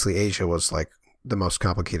 But obviously Asia was like the most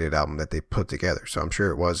complicated album that they put together. So I'm sure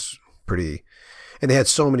it was pretty, and they had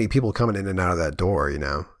so many people coming in and out of that door, you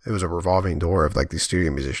know, it was a revolving door of like these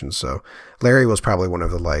studio musicians. So Larry was probably one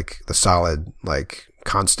of the solid, like,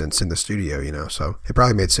 constants in the studio, you know, so it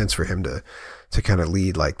probably made sense for him to kind of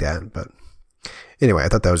lead like that. But anyway, I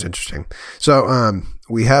thought that was interesting. So,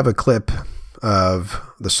 we have a clip of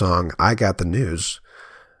the song I Got the News,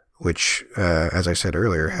 which, as I said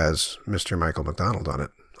earlier, has Mr. Michael McDonald on it.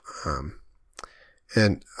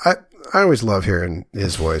 And I always love hearing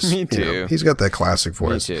his voice. Me too. You know, he's got that classic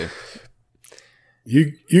voice. Me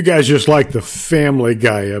too. You guys just like the Family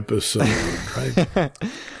Guy episode, right?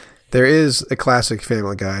 There is a classic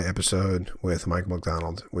Family Guy episode with Mike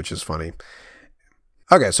McDonald, which is funny.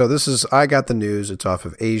 Okay, so this is I Got the News. It's off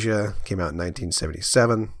of Asia. Came out in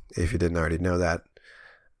 1977, if you didn't already know that.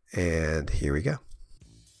 And here we go.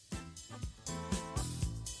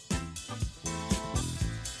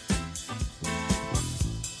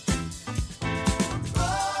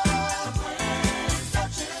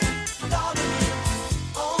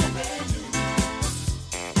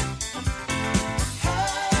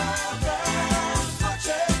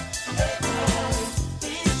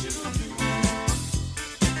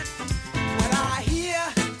 What I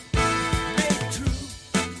hear may be true.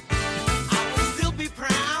 I will still be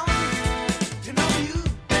proud to know you.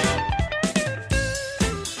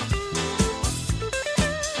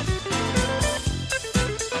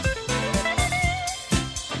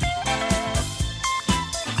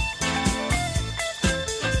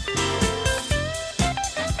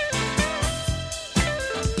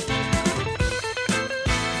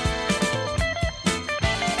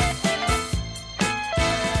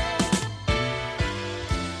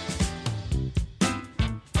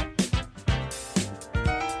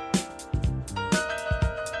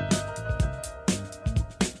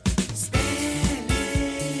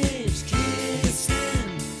 Spanish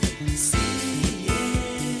kissing, see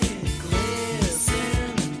it glisten.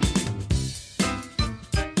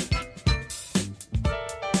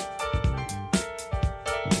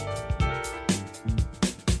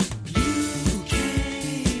 You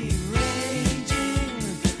came raging,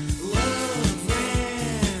 love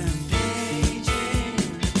rampaging.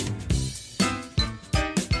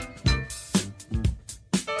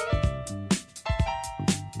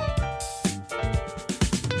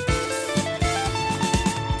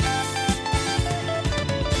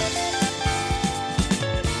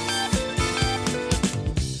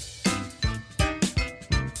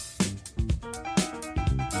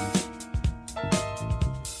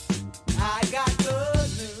 I got good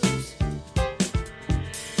news.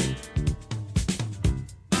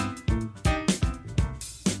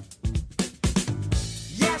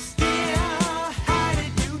 Yes, dear, how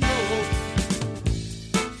did you know?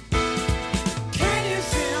 Can you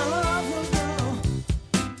still love a girl?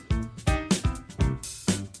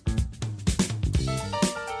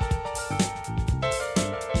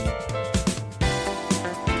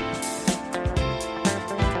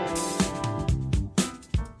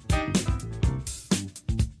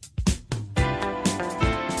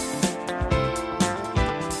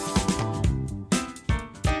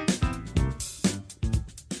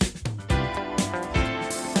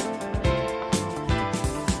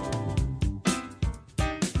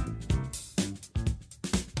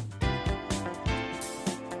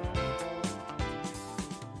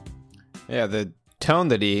 Yeah, the tone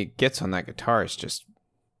that he gets on that guitar is just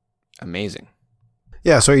amazing.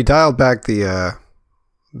 Yeah, so he dialed back the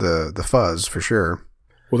fuzz for sure.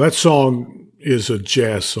 Well, that song is a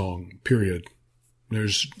jazz song, period.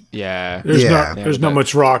 There's Yeah. not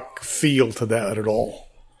much rock feel to that at all.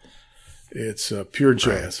 It's pure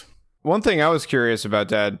jazz. one thing I was curious about,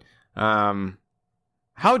 Dad,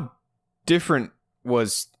 how different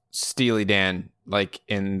was Steely Dan, like,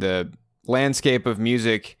 in the landscape of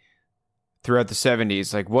music throughout the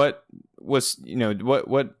 70s? Like, what was,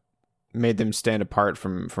 what made them stand apart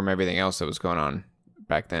from everything else that was going on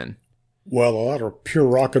back then? Well, a lot of pure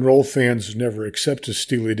rock and roll fans never accepted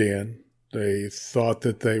Steely Dan. They thought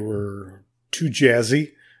that they were too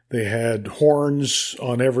jazzy. They had horns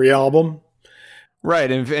on every album.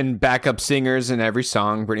 Right, and backup singers in every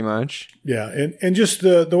song, pretty much. Yeah, and just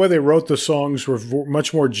the way they wrote the songs were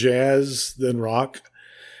much more jazz than rock.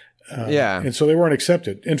 And so they weren't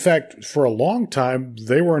accepted. In fact, for a long time,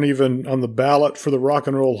 they weren't even on the ballot for the Rock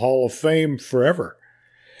and Roll Hall of Fame forever.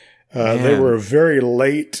 They were very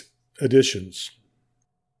late additions.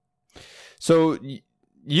 So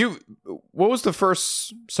what was the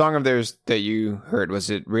first song of theirs that you heard?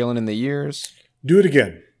 Was it Reelin' in the Years? Do It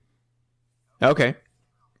Again. Okay.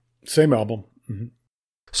 Same album. Mm-hmm.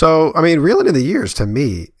 So, I mean, Reelin' in the Years, to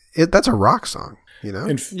me, that's a rock song, you know?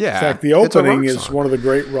 In fact, the opening is one of the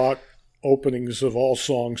great rock openings of all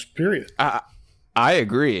songs, period. I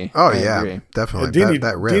agree. Oh, I yeah, agree. definitely.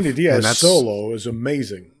 That riff. Dini Diaz solo is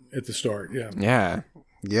amazing at the start, Yeah,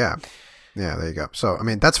 there you go. So, I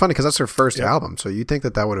mean, that's funny because that's their first album. So you think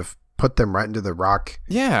that would have put them right into the rock?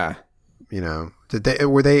 Yeah. You know,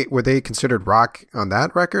 were they considered rock on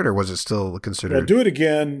that record, or was it still considered? Well, Do It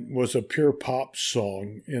Again was a pure pop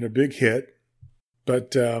song and a big hit,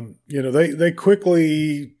 but they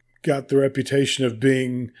quickly got the reputation of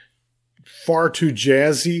being far too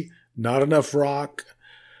jazzy, not enough rock,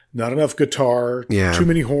 not enough guitar, too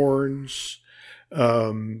many horns.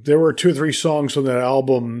 There were 2 or 3 songs on that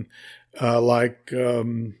album, like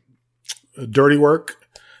Dirty Work,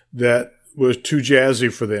 that was too jazzy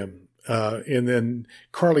for them. And then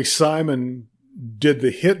Carly Simon did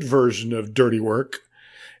the hit version of Dirty Work,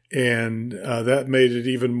 and that made it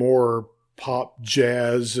even more pop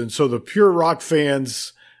jazz. And so the pure rock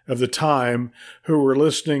fans of the time who were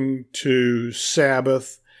listening to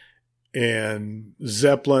Sabbath and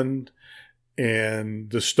Zeppelin and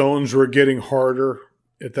the Stones were getting harder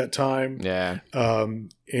at that time. Yeah.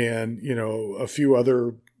 And, a few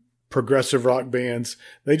other progressive rock bands,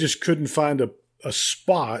 they just couldn't find a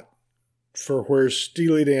spot for where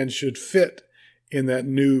Steely Dan should fit in that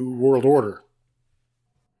new world order.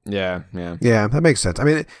 Yeah. Yeah, that makes sense. I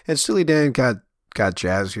mean, and Steely Dan got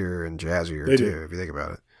jazzier and jazzier too, if you think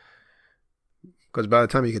about it. Because by the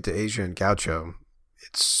time you get to Asia and Gaucho,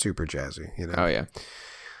 it's super jazzy, you know? Oh, yeah.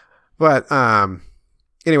 But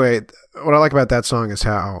anyway, what I like about that song is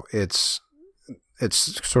how it's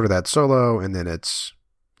sort of that solo, and then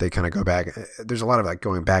they kind of go back. There's a lot of like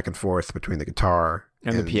going back and forth between the guitar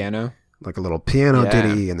and the piano. Like a little piano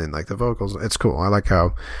ditty, and then like the vocals. It's cool. I like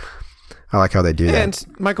how they do that.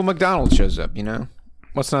 And Michael McDonald shows up,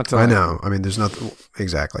 What's not to like? I know. I mean, there's nothing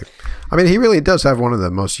exactly. I mean, he really does have one of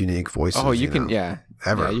the most unique voices. Oh, you can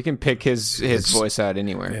ever. Yeah, you can pick his voice out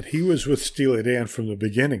anywhere. And he was with Steely Dan from the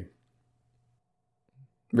beginning.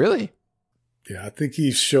 Really? Yeah, I think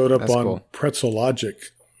he showed up That's on cool. Pretzel Logic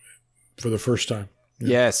for the first time. Yeah.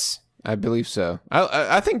 Yes, I believe so.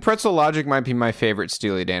 I think Pretzel Logic might be my favorite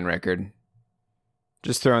Steely Dan record.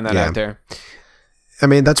 Just throwing that out there. I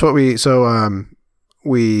mean, that's what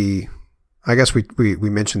I guess we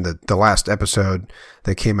mentioned that the last episode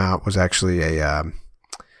that came out was actually an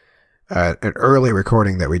early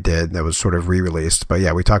recording that we did that was sort of re-released. But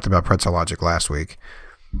yeah, we talked about Pretzel Logic last week.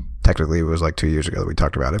 Technically, it was like 2 years ago that we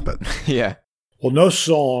talked about it, but yeah. Well, no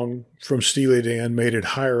song from Steely Dan made it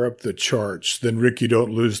higher up the charts than Ricky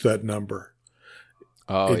Don't Lose That Number.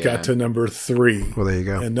 Oh, it got to number 3. Well, there you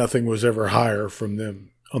go. And nothing was ever higher from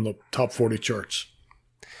them on the top 40 charts.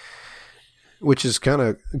 Which is kind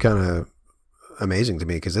of amazing to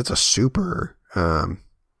me because it's a super.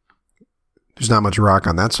 There's not much rock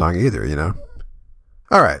on that song either,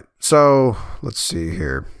 All right, so let's see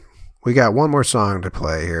here. We got one more song to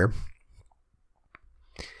play here.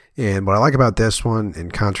 And what I like about this one,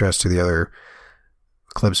 in contrast to the other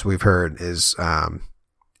clips we've heard, is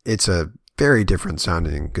it's a very different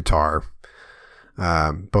sounding guitar,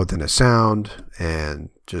 both in a sound and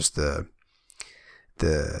just the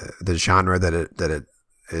genre that it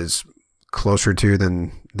is closer to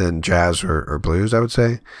than jazz or blues, I would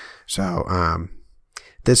say. So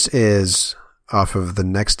this is off of the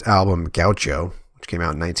next album, Gaucho, which came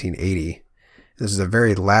out in 1980. This is the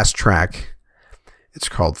very last track. It's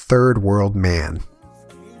called Third World Man.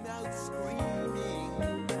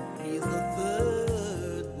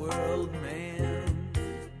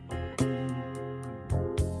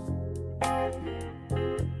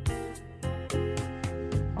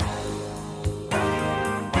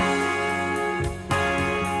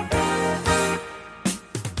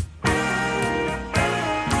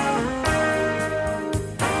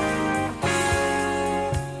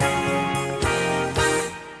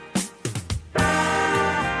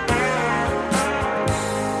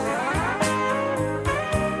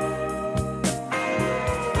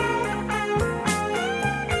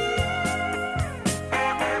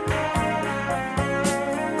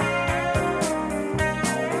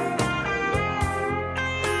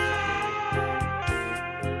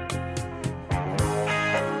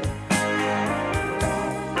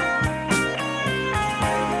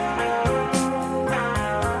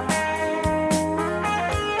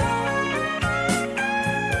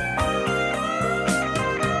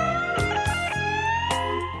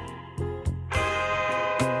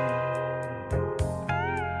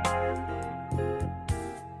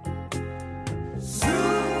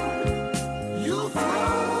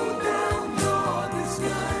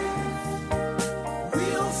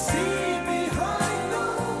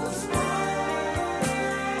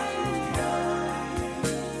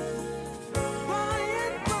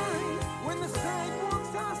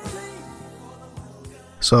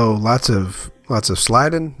 So lots of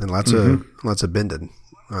sliding and lots of bending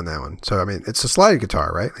on that one. So I mean, it's a slide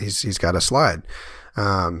guitar, right? He's got a slide.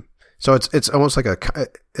 So it's almost like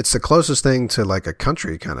it's the closest thing to like a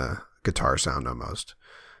country kind of guitar sound almost.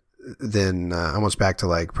 Then almost back to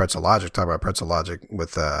like Pretzel Logic. Talk about Pretzel Logic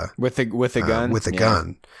with the gun. With the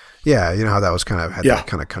gun. Yeah, you know how that was kind of had that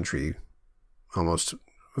kind of country almost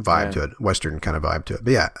vibe to it, Western kind of vibe to it.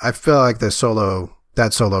 But yeah, I feel like that solo,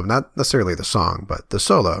 not necessarily the song, but the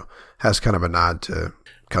solo has kind of a nod to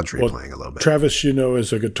country playing a little bit. Travis,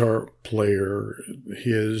 as a guitar player,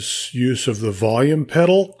 his use of the volume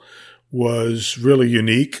pedal was really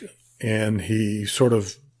unique, and he sort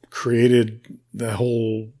of created the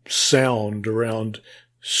whole sound around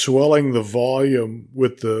swelling the volume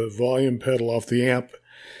with the volume pedal off the amp,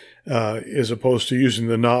 as opposed to using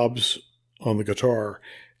the knobs on the guitar.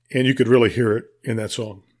 And you could really hear it in that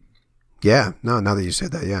song. Yeah, no, now that you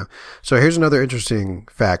said that, yeah. So here's another interesting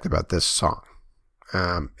fact about this song.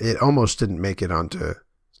 It almost didn't make it onto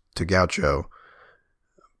Gaucho.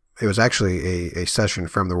 It was actually a session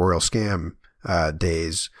from the Royal Scam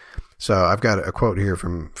days. So I've got a quote here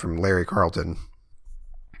from Larry Carlton,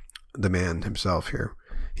 the man himself here.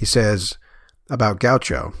 He says about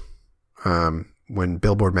Gaucho, when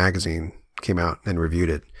Billboard magazine came out and reviewed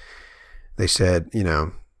it, they said,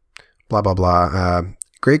 blah, blah, blah,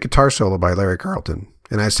 great guitar solo by Larry Carlton.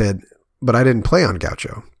 And I said, but I didn't play on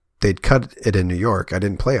Gaucho. They'd cut it in New York. I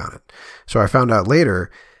didn't play on it. So I found out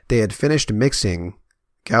later they had finished mixing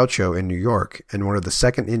Gaucho in New York, and one of the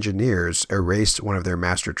second engineers erased one of their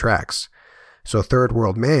master tracks. So Third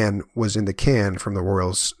World Man was in the can from the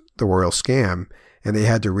Royal Scam, and they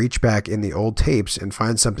had to reach back in the old tapes and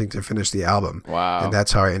find something to finish the album. Wow. And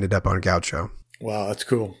that's how I ended up on Gaucho. Wow, that's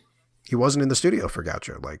cool. He wasn't in the studio for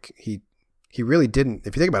Gaucho. Like he really didn't,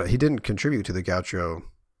 if you think about it, he didn't contribute to the Gaucho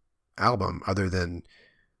album other than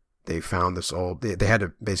they found this old, they had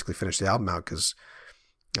to basically finish the album out because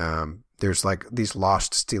there's like these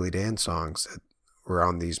lost Steely Dan songs that were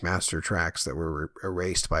on these master tracks that were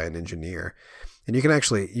erased by an engineer. And you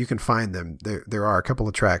can find them. There are a couple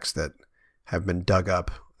of tracks that have been dug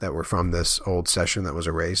up that were from this old session that was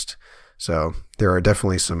erased. So there are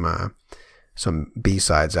definitely some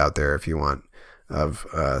B-sides out there if you want of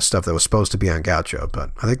stuff that was supposed to be on Gaucho.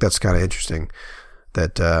 But I think that's kind of interesting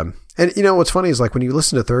that, and what's funny is like when you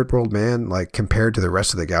listen to Third World Man, like compared to the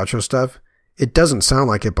rest of the Gaucho stuff, it doesn't sound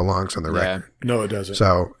like it belongs on the record. No, it doesn't.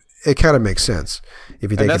 So it kind of makes sense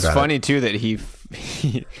if you think about it. And that's funny too that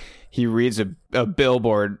he reads a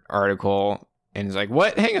Billboard article and he's like,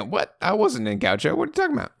 "What? Hang on, what? I wasn't in Gaucho. What are you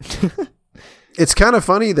talking about?" It's kind of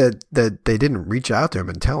funny that they didn't reach out to him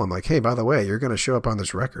and tell him like, "Hey, by the way, you're going to show up on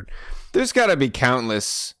this record." There's got to be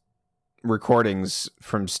countless recordings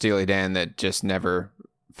from Steely Dan that just never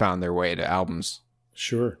found their way to albums.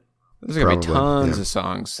 Sure. There's going to be tons of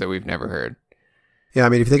songs that we've never heard. Yeah, I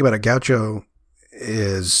mean, if you think about it, Gaucho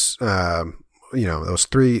is, it was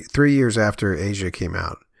three years after Asia came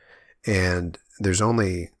out, and there's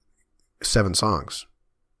only 7 songs.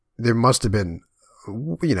 There must have been,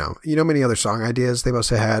 many other song ideas they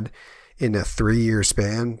must have had in a 3-year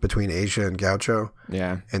span between Asia and Gaucho.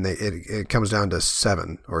 Yeah. And it comes down to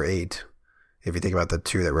 7 or 8 if you think about the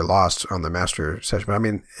 2 that were lost on the master session. But I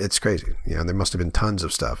mean, it's crazy. There must have been tons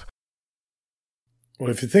of stuff. Well,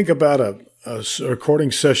 if you think about a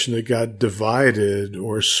recording session that got divided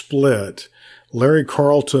or split, Larry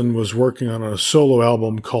Carlton was working on a solo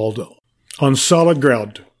album called On Solid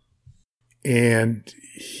Ground. And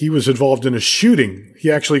he was involved in a shooting.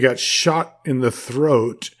 He actually got shot in the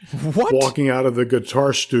throat walking out of the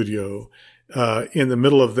guitar studio in the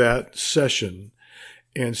middle of that session.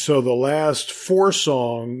 And so the last 4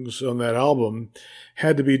 songs on that album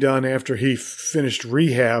had to be done after he finished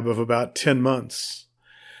rehab of about 10 months.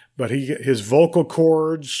 But his vocal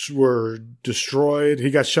cords were destroyed.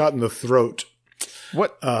 He got shot in the throat.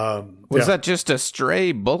 What? Was that just a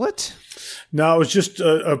stray bullet? No, it was just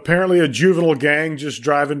apparently a juvenile gang just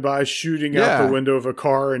driving by, shooting out the window of a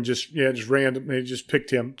car, and just random. They just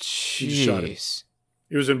picked him. Jeez. Shot him.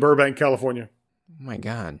 It was in Burbank, California. Oh my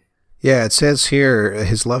God. Yeah, it says here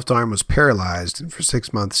his left arm was paralyzed, and for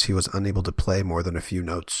 6 months he was unable to play more than a few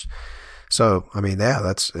notes. So, I mean,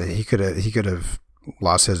 yeah, he could have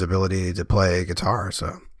lost his ability to play guitar.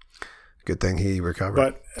 So, good thing he recovered.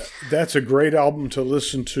 But that's a great album to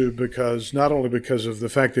listen to because not only because of the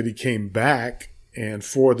fact that he came back and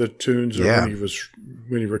for the tunes when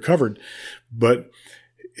he recovered, but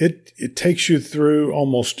it takes you through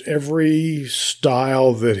almost every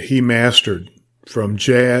style that he mastered, from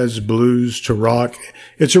jazz, blues to rock.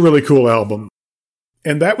 It's a really cool album.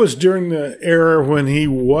 And that was during the era when he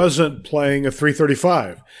wasn't playing a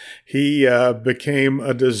 335. He became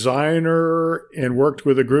a designer and worked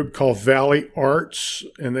with a group called Valley Arts,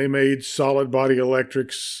 and they made solid body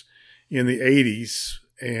electrics in the 80s.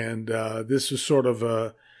 And this is sort of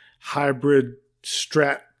a hybrid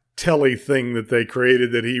Strat Telly thing that they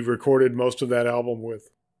created that he recorded most of that album with.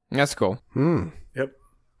 That's cool. Yep.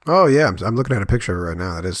 Oh yeah, I'm looking at a picture of it right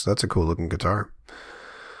now. That's a cool looking guitar.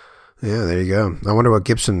 Yeah, there you go. I wonder what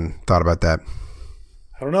Gibson thought about that.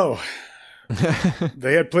 I don't know.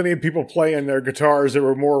 They had plenty of people playing their guitars that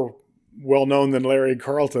were more well known than Larry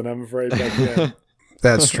Carlton, I'm afraid, back then.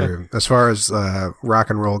 That's true. As far as rock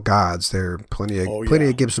and roll gods, there are plenty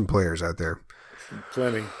of Gibson players out there.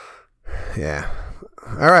 Plenty. Yeah.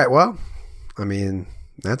 All right. Well, I mean,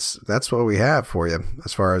 that's what we have for you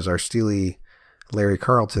as far as our Steely Larry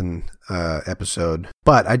Carlton episode.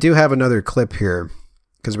 But I do have another clip here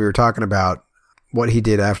because we were talking about what he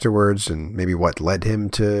did afterwards and maybe what led him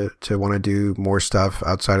to want to do more stuff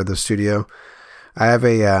outside of the studio. I have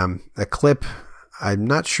a clip. I'm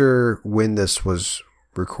not sure when this was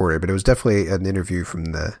recorded, but it was definitely an interview from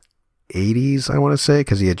the 80s, I want to say,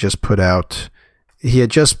 because he had just put out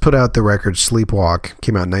the record Sleepwalk,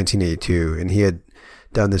 came out in 1982, and he had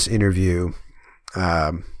done this interview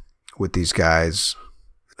with these guys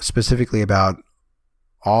specifically about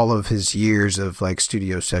all of his years of like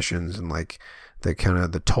studio sessions and like the kind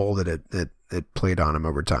of the toll that it played on him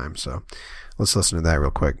over time. So let's listen to that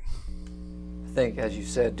real quick. I think, as you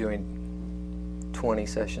said, doing 20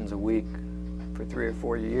 sessions a week for 3 or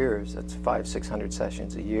 4 years, that's 500-600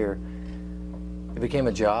 sessions a year. It became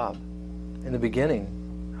a job. In the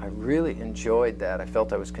beginning, I really enjoyed that. I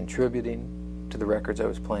felt I was contributing to the records I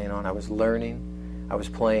was playing on. I was learning. I was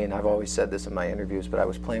playing, I've always said this in my interviews, but I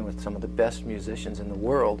was playing with some of the best musicians in the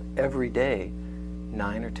world every day,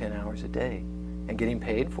 9 or 10 hours a day, and getting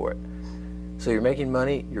paid for it. So you're making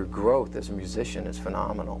money, your growth as a musician is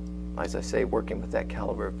phenomenal. As I say, working with that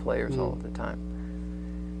caliber of players all of the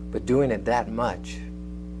time. But doing it that much,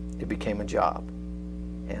 it became a job.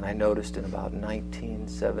 And I noticed in about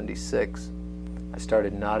 1976, I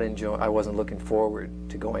started not enjoying, I wasn't looking forward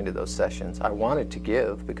to going to those sessions. I wanted to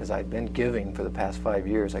give because I'd been giving for the past 5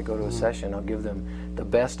 years. I go to a session, I'll give them the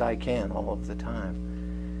best I can all of the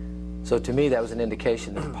time. So to me, that was an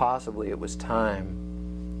indication that possibly it was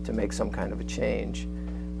time to make some kind of a change.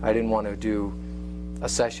 I didn't want to do a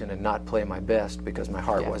session and not play my best because my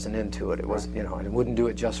heart wasn't into it. It was, you know, I wouldn't do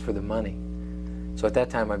it just for the money. So at that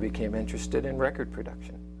time, I became interested in record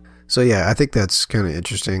production. So yeah, I think that's kind of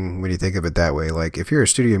interesting when you think of it that way. Like if you're a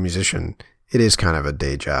studio musician, it is kind of a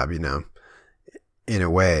day job, you know, in a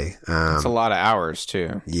way. It's a lot of hours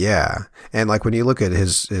too. Yeah. And like when you look at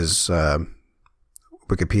his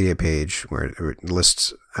Wikipedia page where it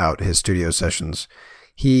lists out his studio sessions,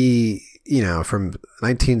 he, you know, from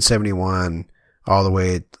 1971 all the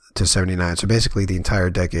way to 79. So basically the entire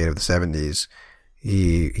decade of the 70s,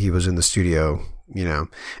 he was in the studio, you know,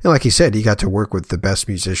 and like he said, he got to work with the best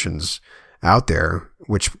musicians out there,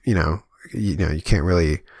 which, you can't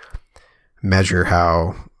really measure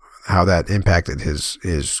how that impacted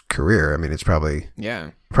his career. I mean, it's probably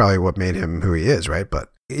what made him who he is. Right.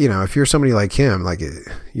 But, you know, if you're somebody like him, like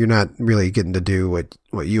you're not really getting to do what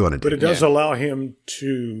you want to do. But it does allow him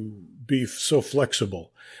to be so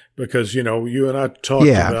flexible because, you know, you and I talked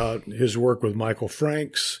about his work with Michael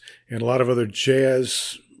Franks and a lot of other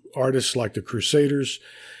jazz artists like the Crusaders.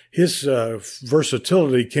 His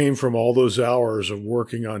versatility came from all those hours of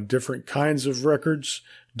working on different kinds of records,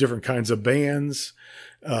 different kinds of bands.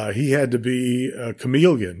 He had to be a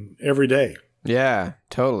chameleon every day. Yeah,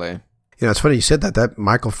 totally. You know, it's funny you said that. That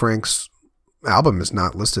Michael Franks album is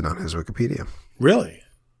not listed on his Wikipedia. Really?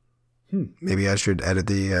 Maybe I should edit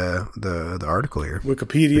the article here.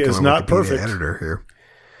 Wikipedia is not perfect. Editor here.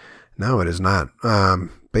 No, it is not.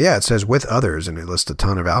 But yeah, it says with others, and it lists a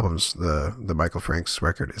ton of albums. The Michael Franks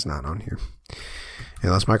record is not on here.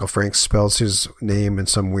 Unless Michael Franks spells his name in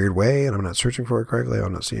some weird way, and I'm not searching for it correctly,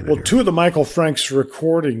 I'm not seeing it. Well, here. 2 of the Michael Franks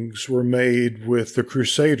recordings were made with the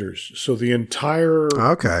Crusaders. So the entire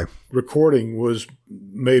recording was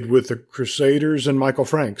made with the Crusaders and Michael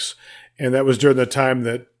Franks. And that was during the time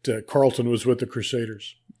that Carlton was with the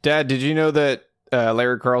Crusaders. Dad, did you know that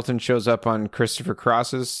Larry Carlton shows up on Christopher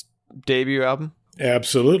Cross's debut album?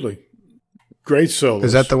 Absolutely. Great solos.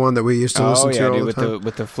 Is that the one that we used to listen to all the time?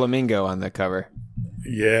 With the flamingo on the cover.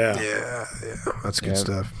 Yeah. Yeah. That's good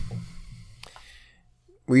stuff.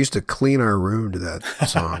 We used to clean our room to that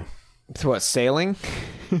song. It's what, Sailing?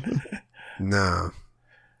 No.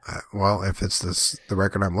 Well, if it's the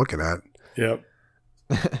record I'm looking at. Yep.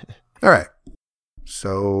 All right.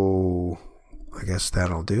 So I guess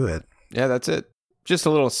that'll do it. Yeah, that's it. Just a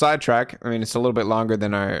little sidetrack. I mean, it's a little bit longer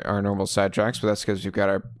than our normal sidetracks, but that's because we've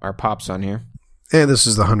got our pops on here. And this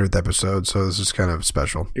is the 100th episode, so this is kind of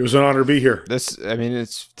special. It was an honor to be here. This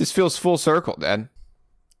feels full circle, Dad.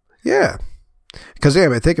 Yeah. Because, yeah, I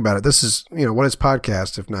mean, think about it. This is, what is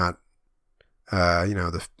podcast if not,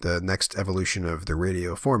 the next evolution of the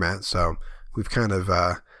radio format. So we've kind of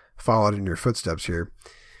followed in your footsteps here.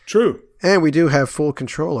 True. And we do have full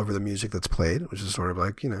control over the music that's played, which is sort of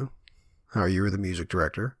like, how you were the music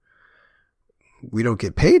director. We don't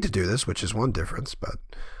get paid to do this, which is one difference, but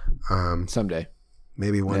someday.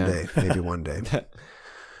 Maybe one day. Maybe one day.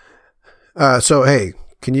 So, hey,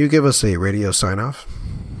 can you give us a radio sign-off?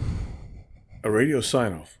 A radio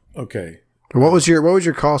sign-off. Okay. What was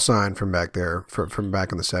your call sign from back there, from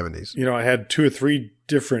back in the 70s? I had 2 or 3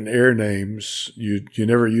 different air names. You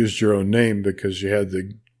never used your own name because you had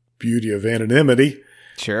the beauty of anonymity.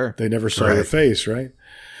 Sure. They never saw your face, right?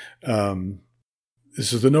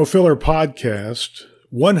 This is the No Filler Podcast,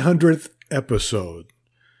 100th episode.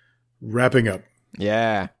 Wrapping up.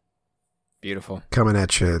 Yeah. Beautiful. Coming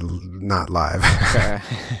at you, not live.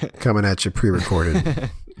 Coming at you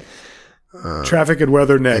pre-recorded. Traffic and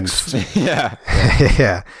weather next. Yeah.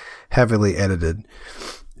 Yeah. Heavily edited.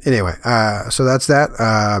 Anyway, so that's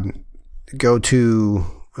that. Go to,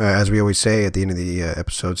 as we always say at the end of the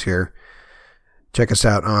episodes here, check us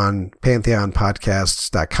out on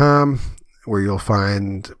pantheonpodcasts.com, where you'll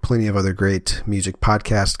find plenty of other great music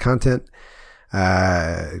podcast content.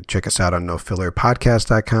 Check us out on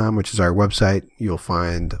nofillerpodcast.com, which is our website. You'll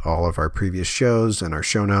find all of our previous shows and our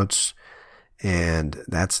show notes. And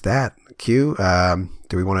that's that. Q,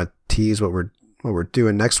 do we want to tease what we're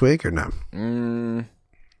doing next week or no? I'm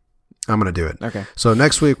going to do it. Okay. So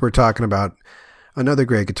next week we're talking about another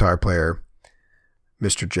great guitar player,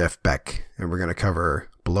 Mr. Jeff Beck, and we're going to cover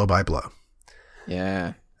Blow by Blow.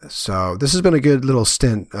 Yeah. So this has been a good little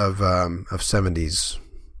stint of 70s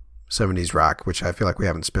rock, which I feel like we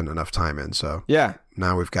haven't spent enough time in. So yeah,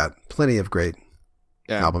 now we've got plenty of great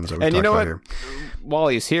albums that we've and talked about what? here. While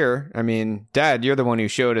he's here, I mean, Dad, you're the one who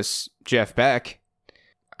showed us Jeff Beck.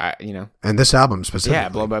 And this album specifically. Yeah,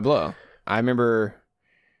 Blow by Blow. I remember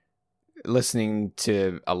listening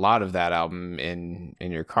to a lot of that album in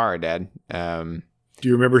your car, Dad. Do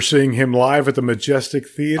you remember seeing him live at the Majestic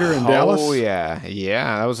Theater in Dallas? Oh, yeah.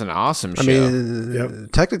 That was an awesome show. I mean,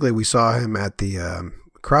 technically we saw him at the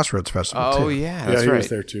Crossroads Festival too. Oh, yeah, that's he right. was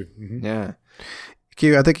there too. Mm-hmm. Yeah.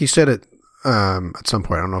 Q, I think you said it at some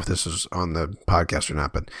point. I don't know if this is on the podcast or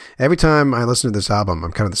not, but every time I listen to this album,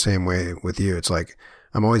 I'm kind of the same way with you. It's like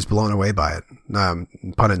I'm always blown away by it. Pun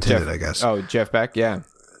intended, I guess. Oh, Jeff Beck, yeah.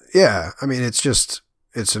 Yeah, I mean, it's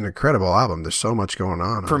an incredible album. There's so much going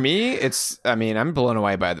on. For me, I'm blown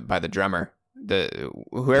away by the drummer.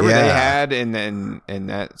 Whoever they had in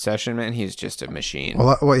that session, man, he's just a machine.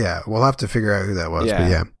 Well, yeah, we'll have to figure out who that was, but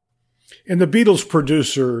yeah. And the Beatles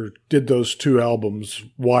producer did those 2 albums,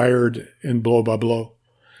 Wired and Blow by Blow.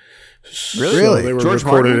 Really? So they were George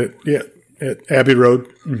recorded at Abbey Road.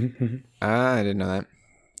 Mm-hmm. I didn't know that.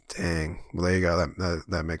 Dang. Well, there you go.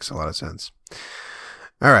 That makes a lot of sense.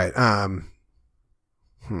 All right. All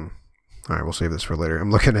right, we'll save this for later.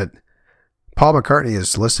 I'm looking at Paul McCartney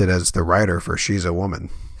is listed as the writer for She's a Woman.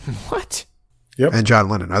 What? Yep. And John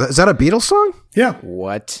Lennon. Is that a Beatles song? Yeah.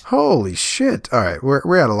 What? Holy shit. All right. We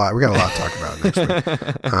got a lot to talk about next week.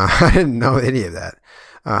 I didn't know any of that.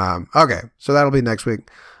 Okay. So that'll be next week.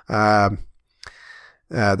 Yeah,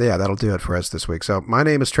 that'll do it for us this week. So my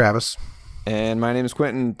name is Travis. And my name is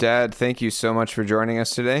Quentin. Dad, thank you so much for joining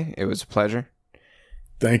us today. It was a pleasure.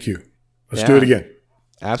 Thank you. Let's do it again.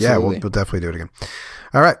 Absolutely. Yeah, we'll definitely do it again.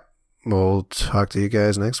 All right. We'll talk to you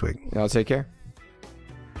guys next week. Y'all take care.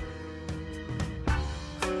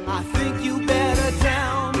 I think you better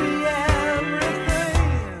tell me everything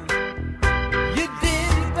you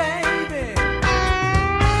did, baby.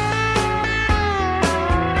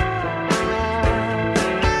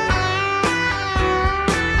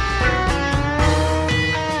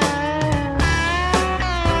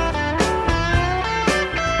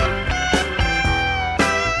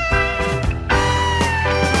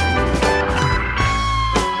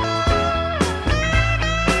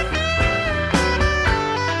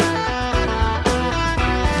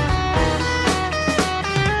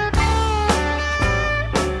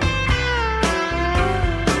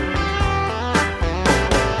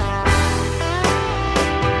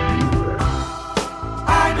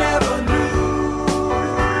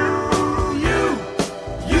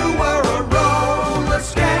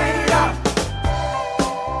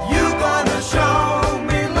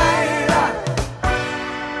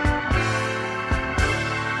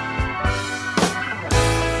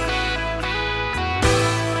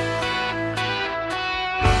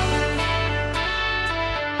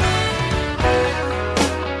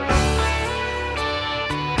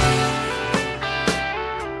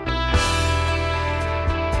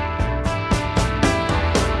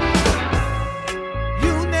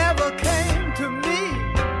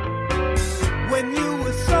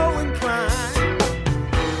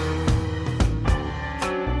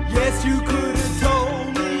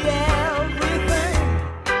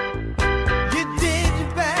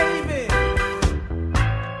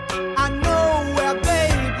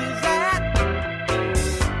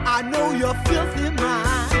 know your filthy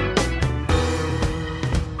mind.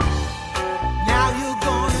 Now you're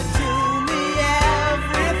gonna do me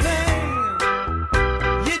everything.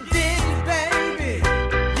 You did it, baby.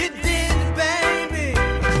 You did it, baby.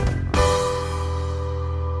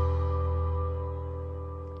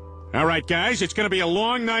 All right, guys, it's going to be a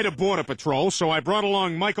long night of Border Patrol, so I brought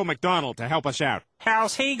along Michael McDonald to help us out.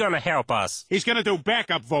 How's he gonna help us? He's going to do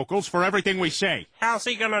backup vocals for everything we say. How's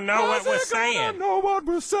he gonna know what we're saying? Know what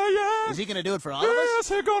we're saying? Is he going to do it for all of us? Yes,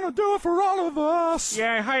 he's going to do it for all of us.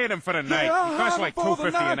 Yeah, I hired him for the night. He costs like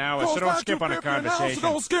 $2.50 an hour, so don't skip on the conversation.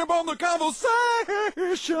 Don't skip on the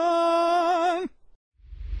conversation.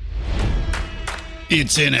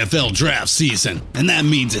 It's NFL draft season, and that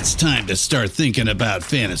means it's time to start thinking about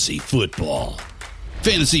fantasy football.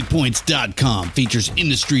 FantasyPoints.com features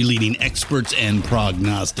industry-leading experts and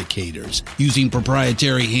prognosticators using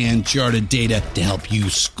proprietary hand-charted data to help you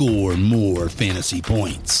score more fantasy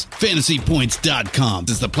points. FantasyPoints.com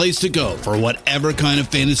is the place to go for whatever kind of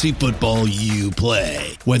fantasy football you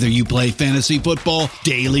play. Whether you play fantasy football,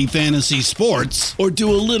 daily fantasy sports, or do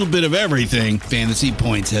a little bit of everything, Fantasy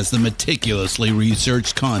Points has the meticulously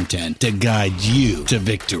researched content to guide you to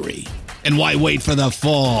victory. And why wait for the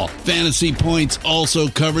fall? Fantasy Points also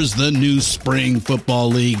covers the new spring football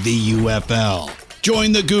league, the UFL.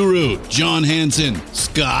 Join the guru, John Hansen,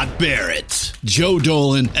 Scott Barrett, Joe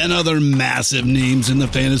Dolan, and other massive names in the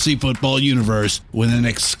fantasy football universe with an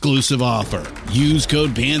exclusive offer. Use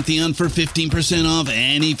code Pantheon for 15% off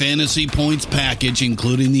any Fantasy Points package,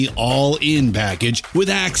 including the all-in package,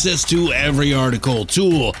 with access to every article,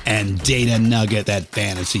 tool, and data nugget that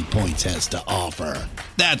Fantasy Points has to offer.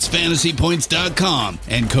 That's FantasyPoints.com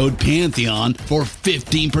and code Pantheon for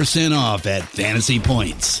 15% off at Fantasy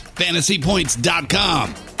Points.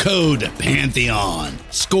 FantasyPoints.com, code Pantheon.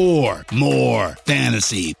 Score more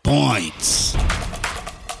fantasy points.